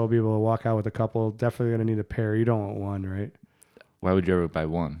live show will be able to walk out with a couple. Definitely gonna need a pair. You don't want one, right? Why would you ever buy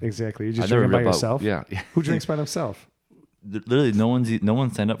one? Exactly. You just I've drink never it by bought- yourself. Yeah. Who drinks by themselves? Literally, no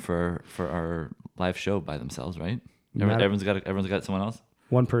one signed up for our live show by themselves, right? Not- Everyone's got someone else.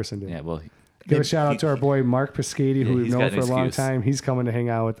 One person did. Yeah, well, Give a shout out to our boy Mark Piscati, who Yeah, we've he's known got for an a long excuse. time. He's coming to hang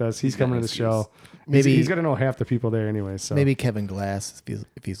out with us. He's got coming an to the show. Maybe- He's got to know half the people there anyway. So Maybe Kevin Glass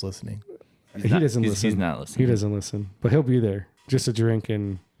if he's listening. he doesn't listen. He's not listening. He doesn't listen, but he'll be there just to drink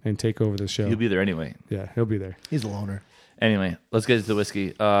and and take over the show. He'll be there anyway. Yeah, he'll be there. He's a loner. Anyway, let's get into the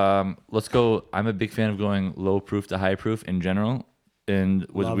whiskey. Let's go. I'm a big fan of going low proof to high proof in general. And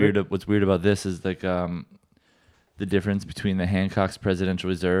what's Love weird? it. What's weird about this is like the difference between the Hancock's Presidential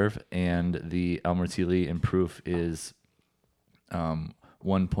Reserve and the Elmertili in proof is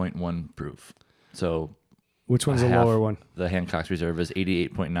 1.1 proof. So Which one's the half. lower one? The Hancock's Reserve is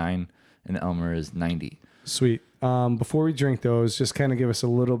 88.9 and the Elmer is 90. Sweet. Before we drink those, just kind of give us a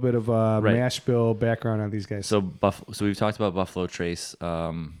little bit of Right. mash bill background on these guys. So so we've talked about Buffalo Trace.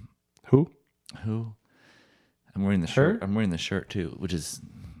 Who? Who? I'm wearing the shirt. Her? I'm wearing the shirt too, which is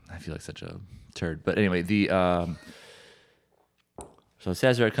I feel like such a turd. But anyway, the so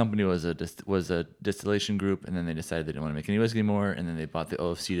Sazerac Company was a distillation group, and then they decided they didn't want to make any whiskey anymore, and then they bought the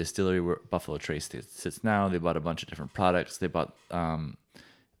OFC distillery where Buffalo Trace sits now. They bought a bunch of different products. They bought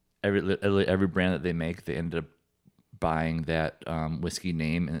every brand that they make. They ended up buying that whiskey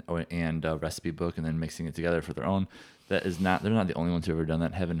name and recipe book, and then mixing it together for their own. That is not. They're not the only ones who have ever done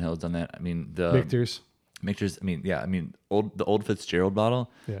that. Heaven Hill's done that. I mean, the Victor's. Mixers. I mean, the old Fitzgerald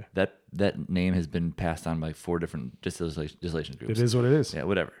bottle. Yeah. That name has been passed on by 4 different distillation groups. It is what it is. Yeah,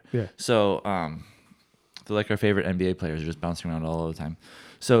 whatever. Yeah. So, they're like our favorite NBA players. They're just bouncing around all the time.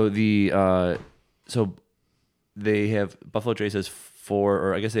 So so they have Buffalo Trace has 4,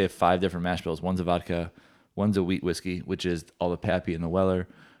 or I guess they have 5 different mash bills. One's a vodka, one's a wheat whiskey, which is all the Pappy and the Weller.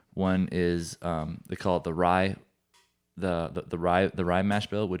 One is they call it the rye, the rye mash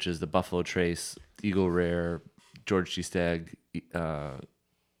bill, which is the Buffalo Trace, Eagle Rare, George G. Stagg,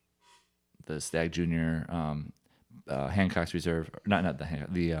 the Stagg Junior, Hancock's Reserve, not the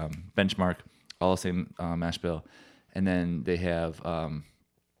Benchmark, all the same mash bill, and then they have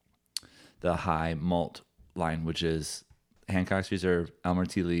the high malt line, which is Hancock's Reserve,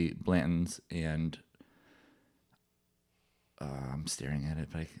 Elmertili, Blanton's, and I'm staring at it,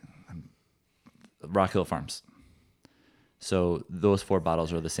 but Rock Hill Farms. So those 4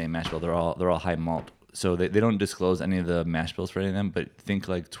 bottles are the same mash bill. They're all high malt. So they don't disclose any of the mash bills for any of them, but think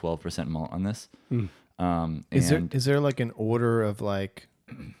like 12% malt on this. Is there like an order of like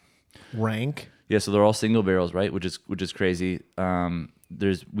rank? Yeah, so they're all single barrels, right? Which is crazy.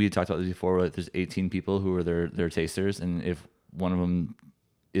 We talked about this before. But there's 18 people who are their tasters, and if one of them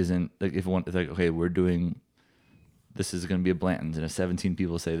isn't like, if one, it's like, okay, we're doing, this is going to be a Blanton's, and if 17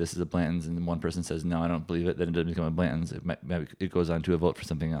 people say this is a Blanton's, and one person says no, I don't believe it, then it doesn't become a Blanton's. It goes on to a vote for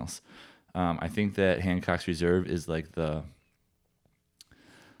something else. I think that Hancock's Reserve is like the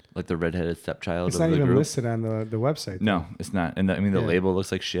redheaded stepchild It's of not the even group. listed on the website. No, it's not. And the Yeah. label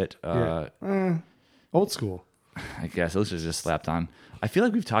looks like shit. Old school. I guess it looks like it's just slapped on. I feel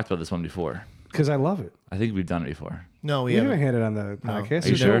like we've talked about this one before. Because I love it. I think we've done it before. No, We haven't had it on the No. podcast. Are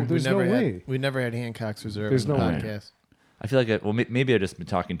you sure? There's no way. We never had Hancock's Reserve There's on the no way. podcast. I feel like maybe I've just been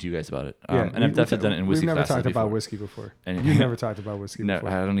talking to you guys about it. Yeah, And I've definitely done it in whiskey We've never classes talked before. about whiskey before. And- You've never talked about whiskey No, before.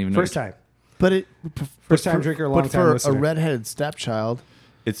 I don't even know. First time. But First time drinker, long but time for listener. a redheaded stepchild,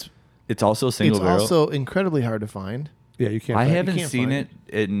 It's also single it's barrel. also incredibly hard to find. Yeah, you can't. I find- haven't can't seen find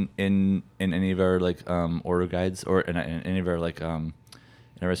it in any of our like order guides or in any of our like in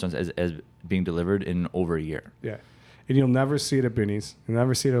our restaurants as being delivered in over a year. Yeah, and you'll never see it at Binny's. You'll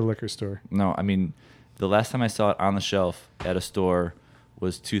never see it at a liquor store. No, I mean the last time I saw it on the shelf at a store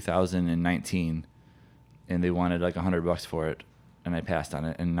was 2019, and they wanted like $100 for it, and I passed on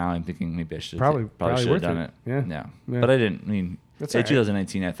it. And now I'm thinking maybe I should Probably should worth have done it. it. Yeah. But I didn't. I mean, That's in all right.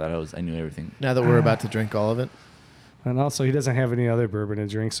 2019, I thought I knew everything. Now that we're about to drink all of it, And also, he doesn't have any other bourbon to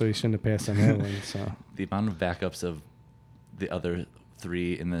drink, so he shouldn't have passed on that one. So The amount of backups of the other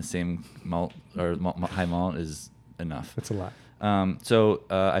 3 in the same malt or high malt is enough. that's a lot. So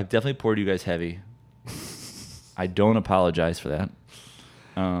I've definitely poured you guys heavy. I don't apologize for that.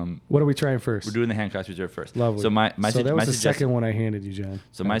 What are we trying first? We're doing the Hancock's Reserve first. Lovely. So my that was the suggestion, second one I handed you, John.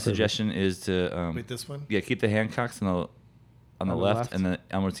 So my Perfect. suggestion is to wait, this one? keep the Hancocks on the left and the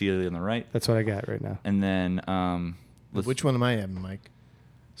Elmertili on the right, That's what I got right now. and then Which one am I having, Mike?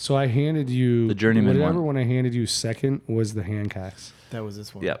 So I handed you The Journeyman Whatever one. one I handed you second was the Hancocks. That was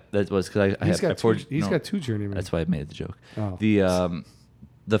this one. Yeah, that was because I poured. He's no, got 2 journeymen. That's why I made the joke. Oh.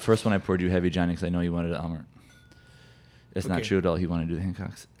 The first one I poured you heavy, Johnny, because I know you wanted Elmer. It's not Okay. true at all. He wanted to do the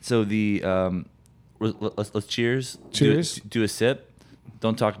Hancocks. So let's cheers. Cheers. Do a sip.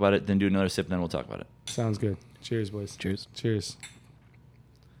 Don't talk about it. Then do another sip. Then we'll talk about it. Sounds good. Cheers, boys. Cheers. Cheers.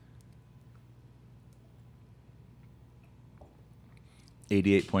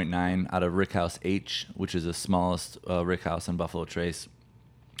 .9 out of Rickhouse H, which is the smallest Rickhouse in Buffalo Trace.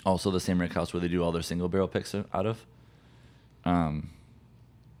 Also the same Rickhouse where they do all their single barrel picks out of.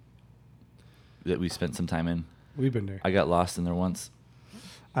 That we spent some time in. We've been there. I got lost in there once.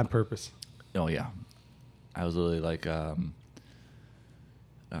 on purpose. Oh yeah, I was literally like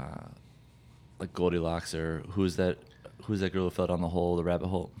Goldilocks, or who's that girl who fell down the rabbit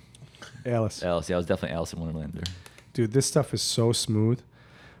hole? Alice. Alice. Yeah, I was definitely Alice in Wonderland there. Dude, this stuff is so smooth.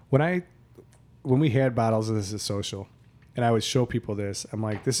 When we had bottles of this at Social, and I would show people this, I'm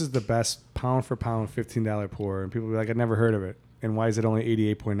like, this is the best pound for pound $15 pour, and people would be like, I'd never heard of it. And why is it only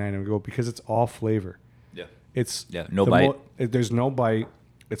 88.9? And we go, because it's all flavor. Yeah. It's No bite. There's no bite.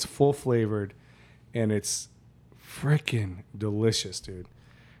 It's full flavored, and it's freaking delicious, dude.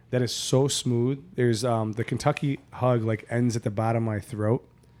 That is so smooth. There's the Kentucky Hug like ends at the bottom of my throat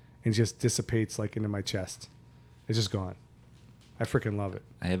and just dissipates like into my chest. It's just gone. I freaking love it.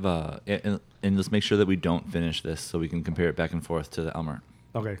 I have and let's make sure that we don't finish this so we can compare it back and forth to the Elmer.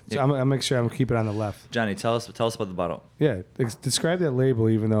 Okay, so Yeah. I'll make sure I'm keep it on the left. Johnny, tell us about the bottle. Yeah, describe that label,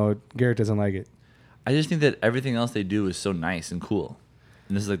 even though Garrett doesn't like it. I just think that everything else they do is so nice and cool,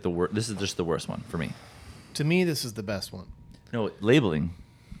 and this is like This is just the worst one for me. To me, this is the best one. No labeling.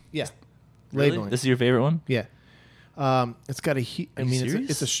 Yeah. Really? Labeling. This is your favorite one? Yeah. It's got a. Are you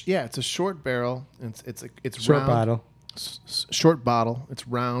serious? It's a short barrel. It's Short round, bottle. Short bottle. It's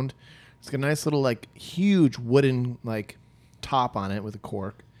round. It's got a nice little like huge wooden like top on it with a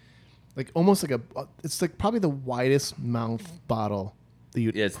cork, like almost like it's like probably the widest mouth bottle that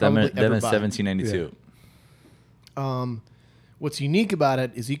you. Yeah, it's them in ever buy. 1792. What's unique about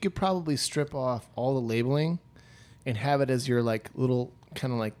it is you could probably strip off all the labeling, and have it as your like little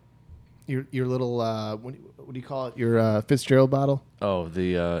kind of like your little what do you call it? Your Fitzgerald bottle. Oh,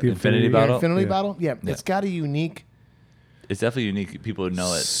 the The Infinity Infinity bottle. Infinity Yeah. bottle. Yeah, Yeah. it's got a unique. It's definitely unique. People would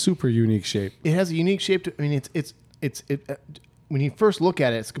know it. Super unique shape. It has a unique shape. I mean, it's when you first look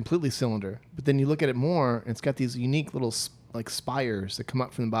at it, it's completely cylinder. But then you look at it more, and it's got these unique little like spires that come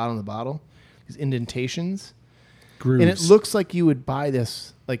up from the bottom of the bottle, these indentations, Grooves. and it looks like you would buy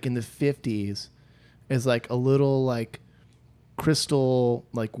this like in the 50s as like a little like crystal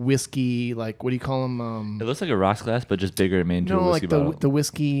like whiskey, like what do you call them? It looks like a rocks glass, but just bigger and made into a whiskey like bottle. the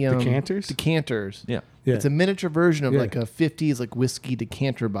whiskey Decanters? Decanters. Yeah. Yeah. It's a miniature version of Yeah. like a 50s like whiskey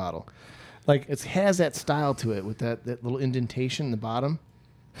decanter bottle. Like, It has that style to it with that little indentation in the bottom.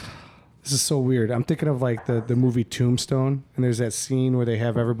 this is so weird. I'm thinking of like the movie Tombstone, and there's that scene where they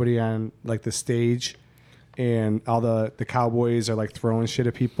have everybody on like the stage, and all the cowboys are like throwing shit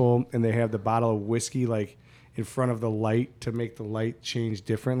at people, and they have the bottle of whiskey like in front of the light to make the light change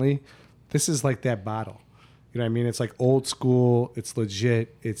differently. This is like that bottle. You know what I mean? It's like old school. It's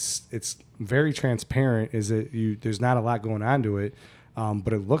legit. It's very transparent. There's not a lot going on to it,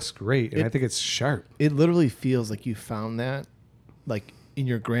 but it looks great, and I think it's sharp. It literally feels like you found that like in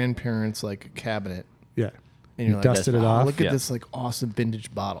your grandparents' like cabinet, Yeah, and you're like, dusted it "Oh, off. Look at Yeah. this like awesome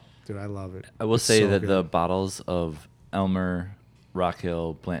vintage bottle." Dude, I love it. I will It's say so that good. the bottles of Elmer, Rock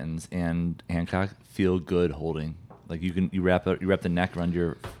Hill, Blanton's, and Hancock feel good holding. Like you wrap the neck around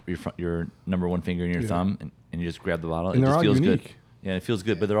your number one finger and your Yeah. thumb, and you just grab the bottle. And it they're just all feels good. unique. Yeah, it feels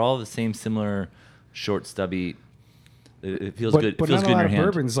good, but they're all the same, similar, short, stubby. It feels but, good. But it feels not good a lot in of your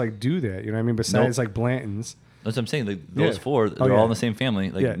hand. bourbons like do that. You know what I mean? Besides like Blanton's. That's what I'm saying. Like those Yeah. four, Oh, they're yeah. all in the same family.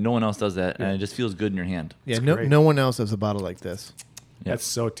 Like Yeah. no one else does that, Yeah. and it just feels good in your hand. Yeah, It's no great. no one else has a bottle like this. Yeah. That's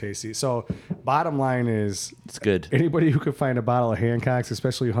so tasty. So bottom line is It's good. anybody who could find a bottle of Hancock's,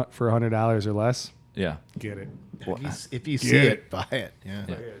 especially for $100 or less, Yeah. get it. If you see Yeah. it, buy it. Yeah.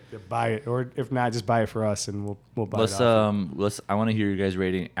 Yeah. Buy it, or if not, just buy it for us, and we'll buy Let's it. Off. I want to hear your guys'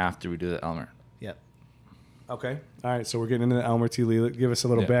 rating after we do the Elmer. Yep. Okay. All right. So we're getting into the Elmer T. Lee. Give us a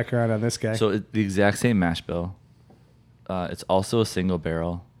little Yeah. background on this guy. So the exact same mash bill. It's also a single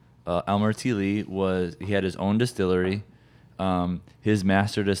barrel. Elmer T. Lee he had his own distillery. His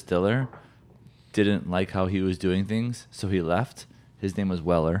master distiller didn't like how he was doing things, so he left. His name was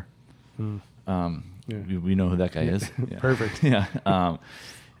Weller. Yeah. We know who that guy is. Yeah. Perfect. Yeah.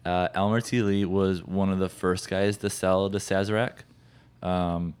 Elmer T. Lee was one of the first guys to sell to Sazerac.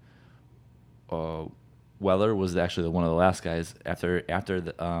 Weller was actually one of the last guys after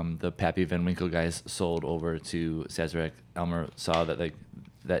the Pappy Van Winkle guys sold over to Sazerac. Elmer saw that like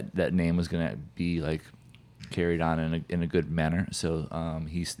that name was gonna be like carried on in a good manner, so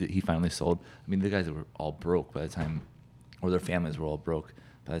he finally sold. I mean, the guys were all broke by the time, or their families were all broke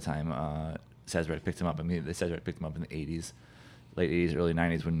by the time Sazerac picked him up. I mean, Sazerac picked him up in the '80s, late '80s, early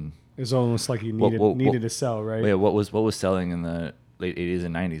 '90s when. It's almost like you What- needed to sell, right? Yeah, what was selling in the late '80s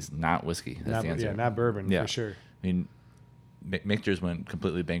and '90s? Not whiskey. That's Not, the answer. yeah, not bourbon Yeah. for sure. I mean, Michter's went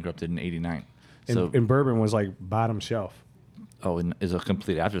completely bankrupted in '89. And, So, and bourbon was like bottom shelf. and is a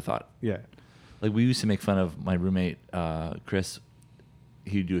complete afterthought. Yeah. Like we used to make fun of my roommate Chris.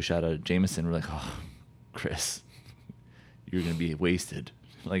 He'd do a shot of Jameson. We're like, oh, Chris, you're going to be wasted.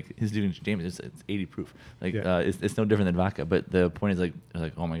 Like his dude James, it's 80 proof. Like Yeah. it's no different than vodka. But the point is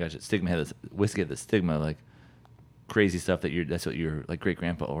like oh my gosh, stigma had this whiskey had this stigma like crazy stuff that's what your like great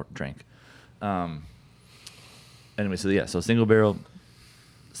grandpa drank. Anyway, so single barrel,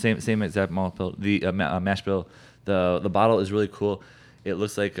 same exact malt bill. The mash bill. The bottle is really cool. It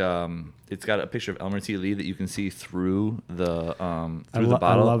looks like it's got a picture of Elmer T. Lee that you can see through the the bottle.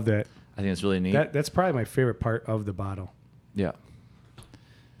 I love that. I think it's really neat. That's probably my favorite part of the bottle. Yeah.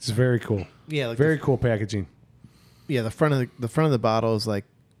 It's very cool. Yeah, like very cool packaging. Yeah, the front of the bottle is like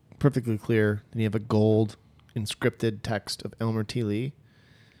perfectly clear. Then you have a gold inscripted text of Elmer T. Lee,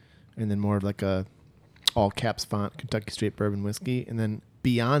 and then more of like a all caps font Kentucky Straight Bourbon Whiskey. And then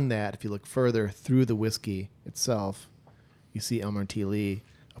beyond that, if you look further through the whiskey itself, you see Elmer T. Lee,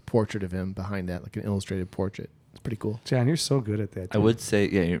 a portrait of him behind that, like an illustrated portrait. It's pretty cool. John, you're so good at that. I would say,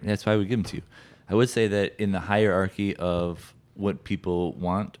 yeah, that's why we give them to you. I would say that in the hierarchy of what people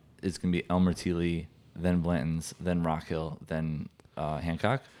want, it's going to be Elmer T. Lee, then Blanton's, then Rock Hill, then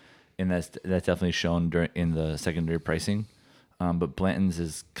Hancock, and that's definitely shown in the secondary pricing. But Blanton's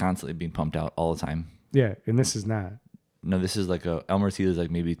is constantly being pumped out all the time. Yeah, and this is not. No, this is like Elmer T. Lee is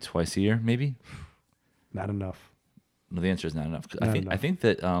like maybe twice a year, maybe. Not enough. No, the answer is not enough. Not I enough. think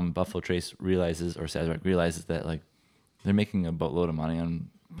that Buffalo Trace realizes, or Sazerac realizes that like they're making a boatload of money on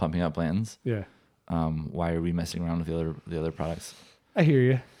pumping out Blanton's. Yeah. Why are we messing around with the other products? I hear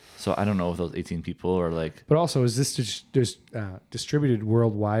you. So I don't know if those 18 people are like But also, is this just distributed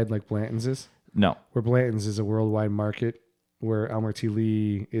worldwide like Blanton's is? no. Where Blanton's is a worldwide market, where Elmer T.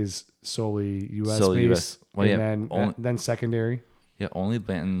 Lee is solely U.S. Solely based, US. Well, yeah, and then secondary. Yeah, only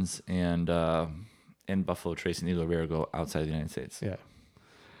Blanton's and Buffalo Trace and Eagle Rare go outside the United States. Yeah.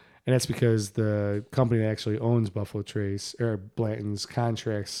 And that's because the company that actually owns Buffalo Trace or Blanton's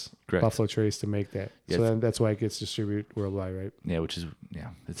contracts Correct. Buffalo Trace to make that. Yeah, So then that's why it gets distributed worldwide, right? Yeah, which is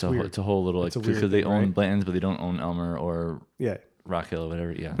it's weird. a whole little like It's a weird because they thing, own right? Blanton's but they don't own Elmer or Yeah. Rock Hill or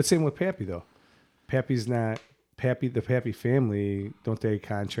whatever. Yeah, But same with Pappy though. Pappy's not Pappy. The Pappy family, don't they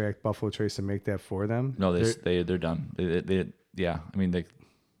contract Buffalo Trace to make that for them? no, they're done. They yeah. I mean they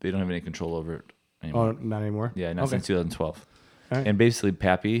don't have any control over it anymore. Oh, not anymore. Yeah, not Okay. since 2012. All right. And basically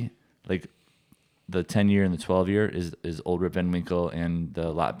Pappy, like the 10-year and the 12-year is Old Rip Van Winkle and the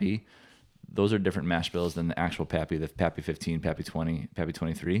Lot B. Those are different mash bills than the actual Pappy, the Pappy 15, Pappy 20, Pappy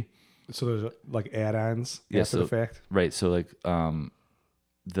 23. So there's like add-ons Yeah, after the fact. Right. So like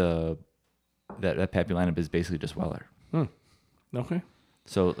that Pappy lineup is basically just Weller. Okay.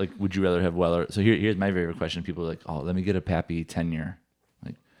 So like would you rather have Weller? So here's my favorite question. People are like, "Oh, let me get a Pappy 10-year."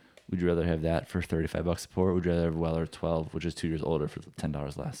 Like would you rather have that for $35 a pour or would you rather have Weller 12, which is 2 years older for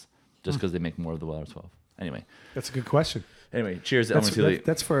 $10 less? Just because they make more of the Weller 12. Anyway, That's a good question. cheers to Elmer T. Lee.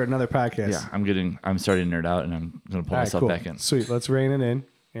 That's for another podcast. Yeah, I'm starting to nerd out and I'm going to pull All right, myself cool. back in. Sweet. Let's rein it in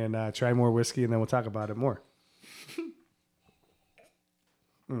and try more whiskey, and then we'll talk about it more.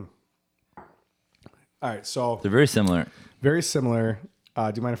 All right. So They're very similar. very similar.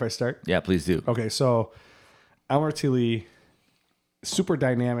 Do you mind if I start? Yeah, please do. Okay. So Elmer T. Lee, super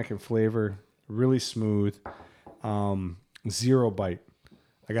dynamic in flavor, really smooth, zero bite.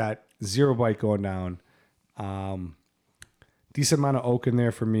 I got zero bite going down. Decent amount of oak in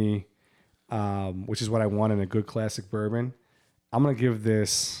there for me, which is what I want in a good classic bourbon. I'm going to give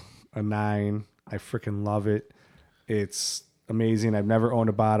this a 9. I freaking love it. It's amazing. I've never owned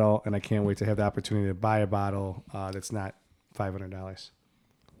a bottle, and I can't wait to have the opportunity to buy a bottle that's not $500.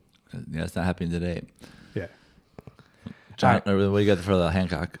 Yeah, it's not happening today. Yeah. John, All right. what do you got for the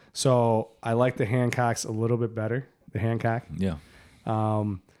Hancock? So I like the Hancocks a little bit better, the Hancock. Yeah.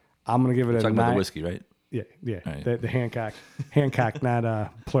 I'm going to give it a Talking 9. about the whiskey, right? Yeah, All right. the Hancock,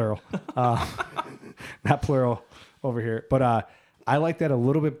 not plural, not plural over here. But I like that a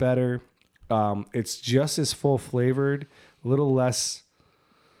little bit better. It's just as full flavored, a little less.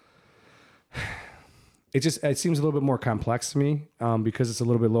 It seems a little bit more complex to me because it's a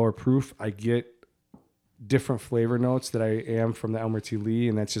little bit lower proof. I get different flavor notes that I am from the Elmer T. Lee,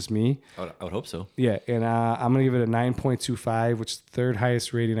 and that's just me. I would hope so. Yeah, and I'm going to give it a 9.25, which is the third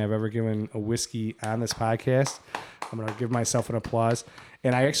highest rating I've ever given a whiskey on this podcast. I'm going to give myself an applause.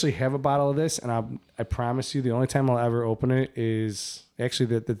 And I actually have a bottle of this, and I promise you the only time I'll ever open it is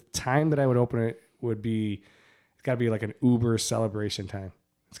actually the time that I would open it would be, it's got to be like an Uber celebration time.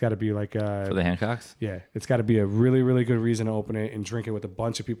 It's got to be like For the Hancocks? yeah, it's got to be a really, really good reason to open it and drink it with a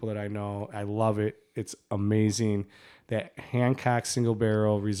bunch of people that I know. I love it. It's amazing. That Hancock single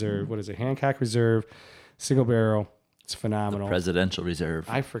barrel reserve. What is it? Hancock Reserve single barrel. It's phenomenal. Presidential Reserve.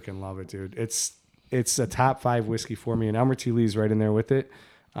 I freaking love it, dude. It's a top 5 whiskey for me, and Elmer T. Lee's right in there with it.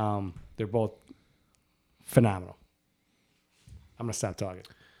 They're both phenomenal. I'm gonna stop talking.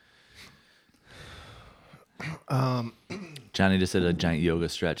 Johnny just did a giant yoga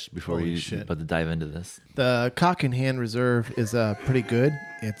stretch before Holy you shit. about to dive into this. The Cock in Hand Reserve is pretty good.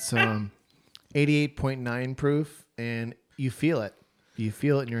 It's 88.9 proof, and you feel it. You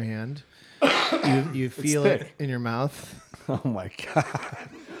feel it in your hand. You feel it thick. in your mouth. Oh my god!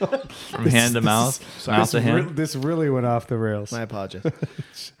 From hand to mouth, mouth to hand. This really went off the rails. My apologies.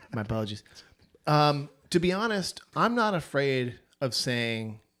 My apologies. To be honest, I'm not afraid of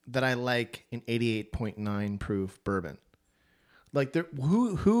saying that I like an 88.9 proof bourbon. Like,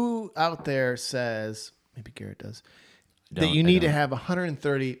 who out there says, maybe Garrett does, that you need to have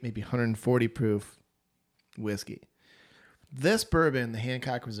 130, maybe 140 proof whiskey. This bourbon, the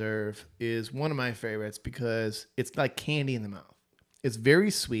Hancock Reserve, is one of my favorites because it's like candy in the mouth. It's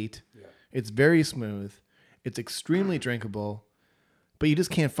very sweet. Yeah. It's very smooth. It's extremely drinkable, but you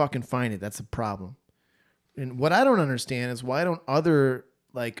just can't fucking find it. That's a problem. And what I don't understand is why don't other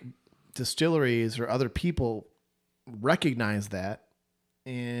like distilleries or other people recognize that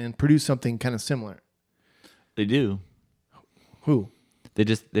and produce something kind of similar? They do. Who? They're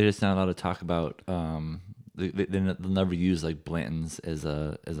just not allowed to talk about. They'll never use like Blanton's as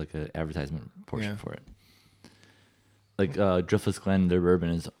like an advertisement portion for it. Like Driftless Glen, their bourbon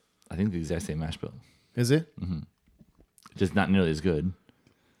is, I think, the exact same mash bill. Is it? Just not nearly as good.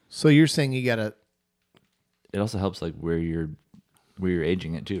 So you're saying you gotta. It also helps like where you're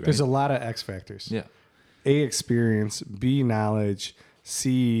aging it too, right? There's a lot of X factors. Yeah. A, experience. B, knowledge.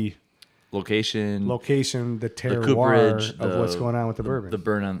 C, location, the terroir cooperage, of what's going on with the bourbon.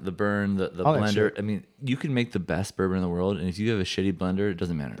 the All that blender. shit. I mean, you can make the best bourbon in the world, and if you have a shitty blender, it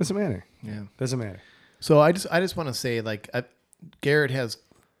doesn't matter. Doesn't matter. Yeah. Doesn't matter. So I just want to say, like, Garrett has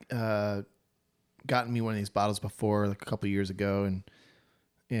gotten me one of these bottles before, like a couple of years ago,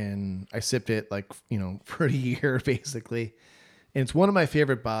 and I sipped it like, for a year basically, and it's one of my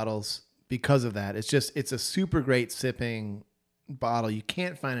favorite bottles because of that. It's a super great sipping bottle. You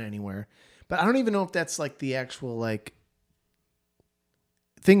can't find it anywhere, but I don't even know if that's like the actual like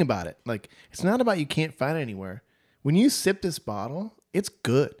thing about it. Like, it's not about you can't find it anywhere. When you sip this bottle, it's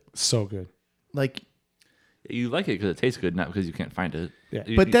good. So good. Like. You like it because it tastes good, not because you can't find it. Yeah.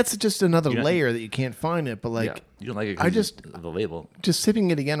 But that's just another not- layer that you can't find it. But like, you don't like it I because just- the label. just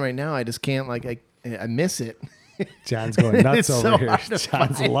sipping it again right now, I just can't. Like, I miss it. John's going nuts It's over so here. hard to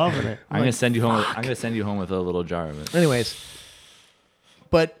John's find. loving it. I'm gonna send you home. I'm gonna send you home with a little jar of it. Anyways,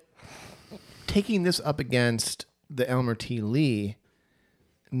 but taking this up against the Elmer T. Lee,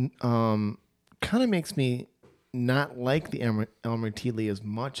 kind of makes me not like the Elmer T. Lee as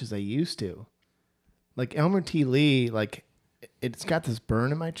much as I used to. Like Elmer T. Lee, like it's got this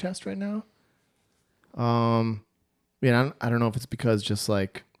burn in my chest right now. I don't know if it's because just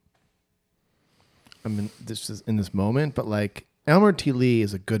like I'm in this moment, but like Elmer T. Lee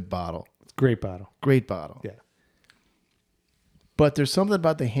is a good bottle, It's a great bottle. great bottle. Yeah. But there's something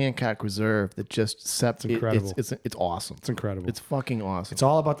about the Hancock Reserve that just sets incredible. It's awesome. It's incredible. It's fucking awesome. It's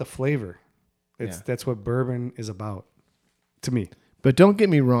all about the flavor. Yeah. That's what bourbon is about to me. But don't get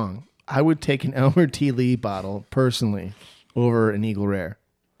me wrong. I would take an Elmer T. Lee bottle personally over an Eagle Rare.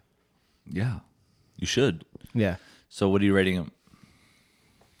 Yeah, you should. Yeah. So, what are you rating them?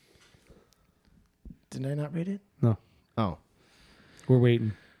 Did I not rate it? No. Oh. We're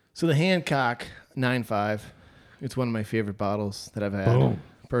waiting. So the Hancock 9.5. It's one of my favorite bottles that I've had Boom.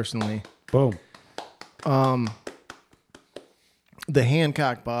 personally. Boom. The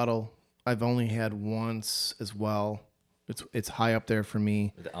Hancock bottle I've only had once as well. It's high up there for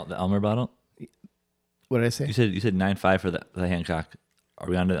me. The Elmer bottle. What did I say? You said 9.5 for the Hancock. Are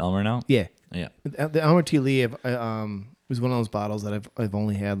we on to Elmer now? Yeah. Yeah. The Elmer T. Lee was one of those bottles that I've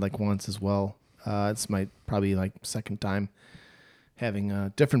only had like once as well. It's my probably like second time having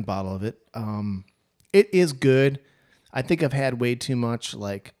a different bottle of it. It is good. I think I've had way too much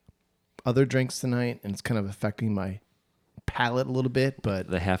like other drinks tonight, and it's kind of affecting my palate a little bit. But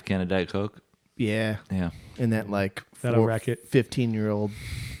The half can of Diet Coke. yeah, Yeah. and that like That'll wreck it. 15-year-old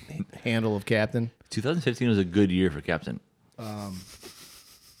handle of Captain. 2015 was a good year for Captain.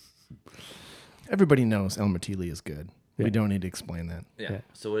 Everybody knows Elmer T. Lee is good. Yeah. We don't need to explain that. Yeah. Yeah.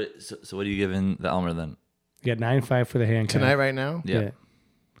 So what are you giving the Elmer then? You got 9.5 for the Hancock. Tonight, right now, Yeah.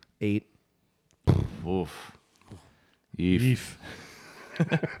 8. Oof. Yeef.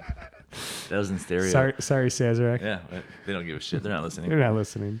 That was in stereo. Sorry, Sazerac. Yeah. They don't give a shit. They're not listening. You're not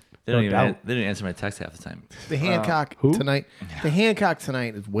listening. They don't No even. doubt. They didn't answer my text half the time. The Hancock who? tonight. The Hancock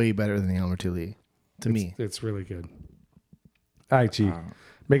tonight is way better than the Elmer T. Lee to me. It's really good. All right, G.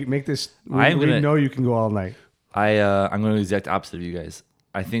 Make this. I'm We gonna- know you can go all night. I'm going to the exact opposite of you guys.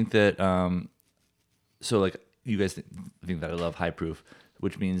 I think that so like you guys think that I love high proof,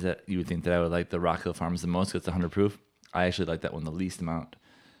 which means that you would think that I would like the Rock Hill Farms the most because it's 100 proof. I actually like that one the least amount.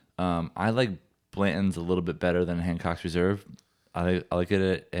 I like Blanton's a little bit better than Hancock's Reserve. I like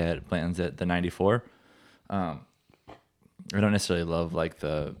it at Blanton's at the 94. I don't necessarily love like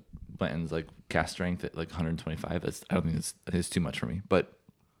the Blanton's like cast strength at like 125. I don't think it's too much for me. But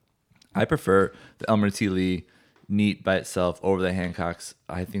I prefer the Elmer T. Lee neat by itself over the Hancock's.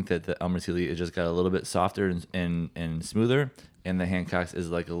 I think that the Elmer T. Lee is just got a little bit softer and smoother, and the Hancock's is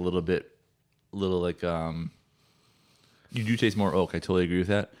like a little like you do taste more oak. I totally agree with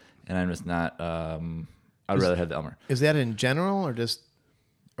that, and I'm just not. I'd rather have the Elmer. Is that in general or just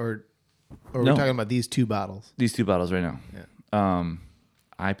or are we No. talking about these two bottles? These two bottles right now. Yeah.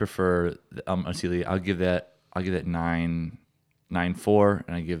 I prefer the Elmer T. Lee. I'll give that 9.4,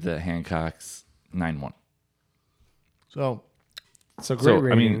 and I give the Hancock's 9.1. So So great So, I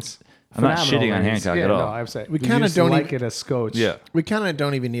mean, ratings. I'm not Phenomenal shitting on ratings. Hancock yeah, at all. No, I'm saying We you kinda just don't like even- it as Scotch. Yeah. we kind of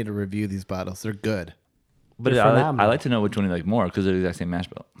don't even need to review these bottles. They're good. But They're I phenomenal. like to know which one you like more because they're the exact same mash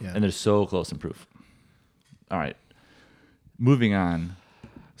bill. Yeah. And they're so close in proof. All right. Moving on.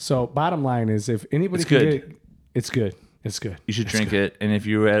 So bottom line is, if anybody It's can good. get it, it's good. It's good. You should It's drink good. it. And if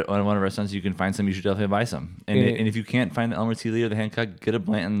you're at one of the restaurants, you can find some, you should definitely buy some. And, And- and if you can't find the Elmer T. Lee or the Hancock, get a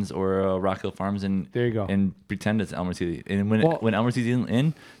Blanton's or a Rock Hill Farms and There you go. and pretend it's Elmer T. Lee. And Well- when Elmer T. Lee isn't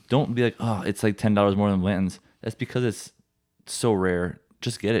in, don't be like, oh, it's like $10 more than Blanton's. That's because it's so rare.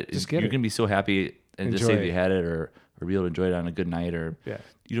 Just get it. Just get You're it. gonna be so happy and just Enjoy say that it. you had it or be able to enjoy it on a good night or Yeah.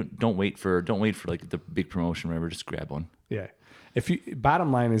 you don't wait for like the big promotion or whatever. Just grab one. Yeah. If you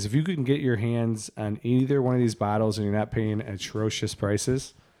bottom line is, if you can get your hands on either one of these bottles and you're not paying atrocious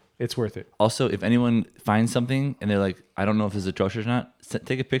prices, it's worth it. Also, if anyone finds something and they're like, I don't know if this is atrocious or not,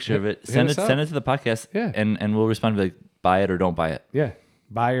 take a picture of it, Hit send us up. it to the podcast, Yeah. and we'll respond and be like, buy it or don't buy it. Yeah.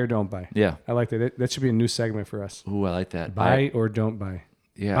 Buy or don't buy. Yeah. I like that. That should be a new segment for us. Ooh, I like that. Buy or don't buy.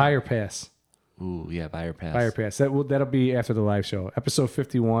 Yeah. Buy or pass. Ooh, yeah, buy or pass. Buy or pass. That'll be after the live show. Episode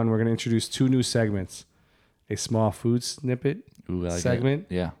 51, we're going to introduce two new segments. A small food snippet Ooh, I like segment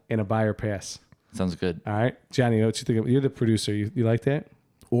that. Yeah, and a buy or pass. sounds good. All right. Johnny, what you think? You're the producer. You like that?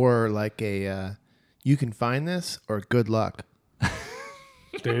 Or like you can find this or good luck.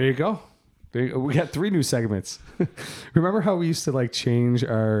 There you go. We got 3 new segments. Remember how we used to like change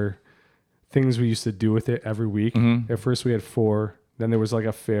our things we used to do with it every week? Mm-hmm. At first we had 4. Then there was like a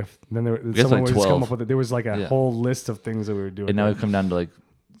 5th. Then had someone like would just come 12. up with it. There was like a Yeah. whole list of things that we were doing. And now we've come down to like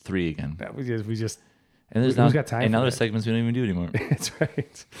 3 again. That we just And there's who's now, got time and for now there's that? segments we don't even do anymore. that's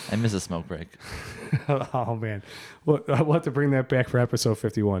right. I miss a smoke break. Oh man. Well, I'll have to bring that back for episode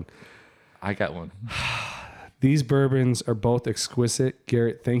 51. I got one. These bourbons are both exquisite.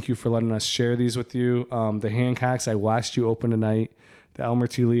 Garrett, thank you for letting us share these with you. The Hancocks, I watched you open tonight. The Elmer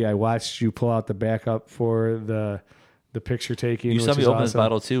T. Lee, I watched you pull out the backup for the picture taking. You saw which me is open this awesome.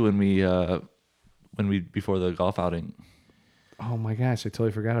 bottle too when we before the golf outing. Oh my gosh, I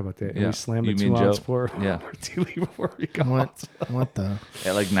totally forgot about that. And Yeah. we slammed You, the me, and 2 ounce Joe. pour of Yeah. Elmer T. Lee before we go. What the?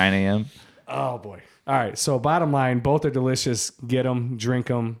 At like 9 a.m. Oh boy. All right. So bottom line, both are delicious. Get them, drink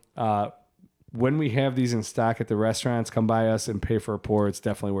them. When we have these in stock at the restaurants, come by us and pay for a pour. It's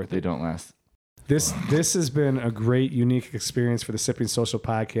definitely worth They it. don't last. This has been a great, unique experience for the Sipping Social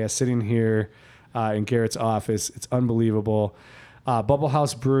podcast. Sitting here in Garrett's office, it's unbelievable. Bubble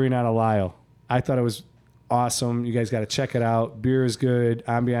House Brewing out of Lisle. I thought it was awesome. You guys got to check it out. Beer is good,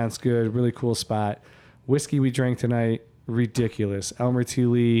 ambiance good, really cool spot. Whiskey we drank tonight, ridiculous. Elmer T.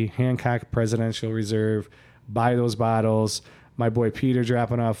 Lee, Hancock Presidential Reserve. Buy those bottles. My boy Peter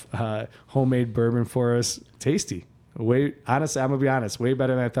dropping off homemade bourbon for us. Tasty. Honestly, I'm gonna be honest, way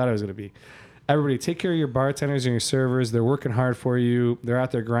better than I thought it was gonna be. Everybody, take care of your bartenders and your servers. They're working hard for you. They're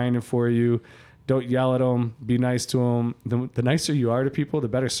out there grinding for you. Don't yell at them. Be nice to them. The nicer you are to people, the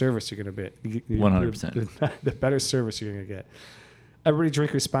better service you're going to get. 100%. The better service you're going to get. Everybody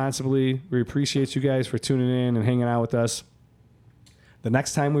drink responsibly. We appreciate you guys for tuning in and hanging out with us. The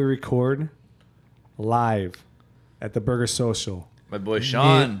next time we record live at the Burger Social, My boy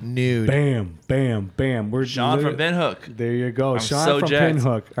Sean. Nude. bam, bam, bam. We're Sean from literally- Benhook. There you go. Sean so from jacked.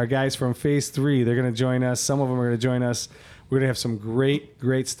 Pinhook. Our guys from Phase 3. They're going to join us. Some of them are going to join us. We're going to have some great,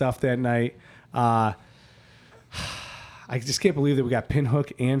 great stuff that night. I just can't believe that we got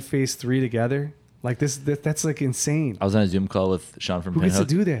Pinhook and Phase 3 together. Like that's like insane. I was on a Zoom call with Sean from Who Pinhook. gets to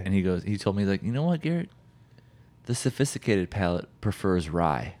do that? And he told me, like, you know what, Garrett? The sophisticated palate prefers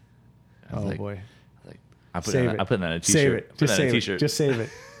rye. I was Oh like, boy. I put Save that, it. I put that on a t-shirt. Save it. Put Just that on save a it. t-shirt. Just save it.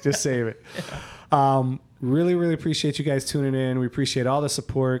 Just save it. Really, really appreciate you guys tuning in. We appreciate all the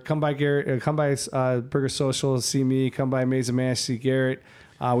support. Come by Garrett. Come by Burger Social. See me. Come by Maze and Mash. See Garrett.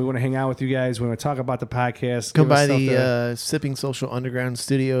 We want to hang out with you guys. We want to talk about the podcast. Come Give us by stuff the Sipping Social Underground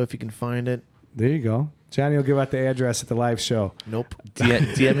studio if you can find it. There you go. Johnny will give out the address at the live show. Nope.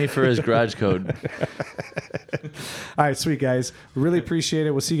 DM me for his garage code. All right, sweet guys. Really appreciate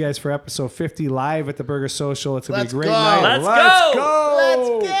it. We'll see you guys for episode 50 live at the Burger Social. It's going to be a great night. Let's go.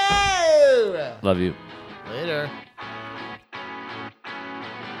 Let's go. Love you. Later.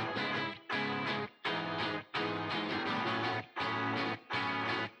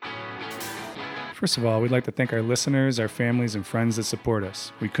 First of all, we'd like to thank our listeners, our families, and friends that support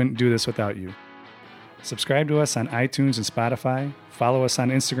us. We couldn't do this without you. Subscribe to us on iTunes and Spotify. Follow us on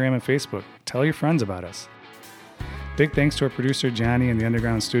Instagram and Facebook. Tell your friends about us. Big thanks to our producer, Johnny, in the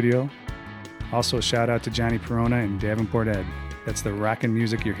Underground Studio. Also, a shout out to Johnny Perona and Davenport Ed. That's the rockin'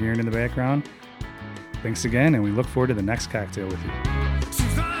 music you're hearing in the background. Thanks again, and we look forward to the next cocktail with you.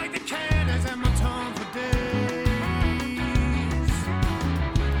 She's like the cat that's at my tongue for days.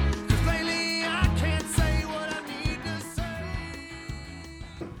 'Cause lately I can't say what I need to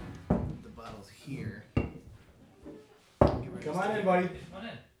say. The bottle's here. Come on in, buddy. Come on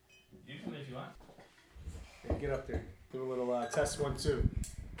in. You can come in if you want. Get up there. Do a little test 1, 2.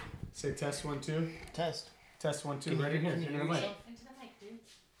 Say test 1, 2. Test. Test 1, 2. Can you Right hear- here. can you In hear the mic. yourself?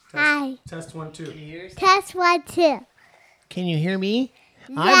 Hi. Test 1, 2. Can you hear? Test 1, 2. Can you hear me?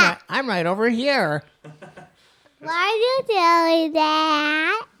 Yeah. I'm right over here. Why are you doing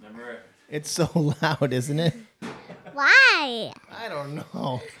that? Remember, It's so loud, isn't it? Why? I don't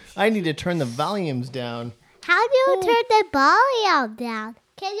know. I need to turn the volumes down. How do you turn the volume down?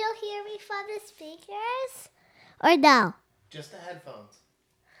 Can you hear me from the speakers? Or no? Just the headphones.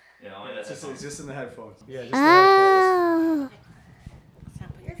 yeah, only It's just in the headphones. Yeah, just Oh.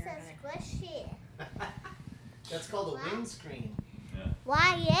 This is squishy. That's called a windscreen.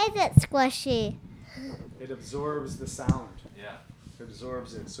 Why is it squishy? It absorbs the sound. Yeah. It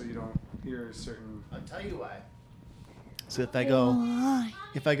absorbs it so you don't hear certain... I'll tell you why. So if I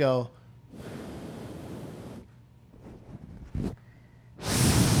go,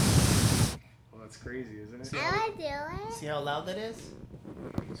 Well, that's crazy, isn't it? I want to do it. see how loud that is?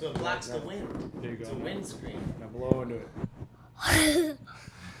 So it blocks the wind. There you It's a go. windscreen. Now blow into it.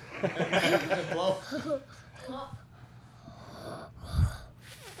 Blow.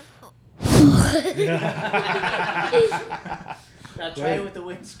 Now try it with the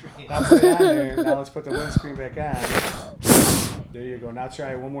windscreen. Now put it on there. Now let's put the windscreen back on. There you go. Now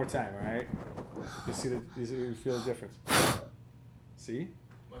try it one more time, all right? You feel the difference. See?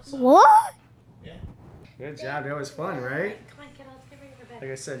 What? Yeah. Good job. That was fun, right? Come on, kiddo, let's get ready for bed.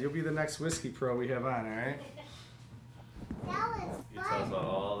 Like I said, you'll be the next whiskey pro we have on, all right? That was You tell us fun. about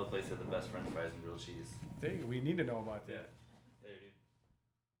all the places that have the best French fries and grilled cheese. We need to know about that.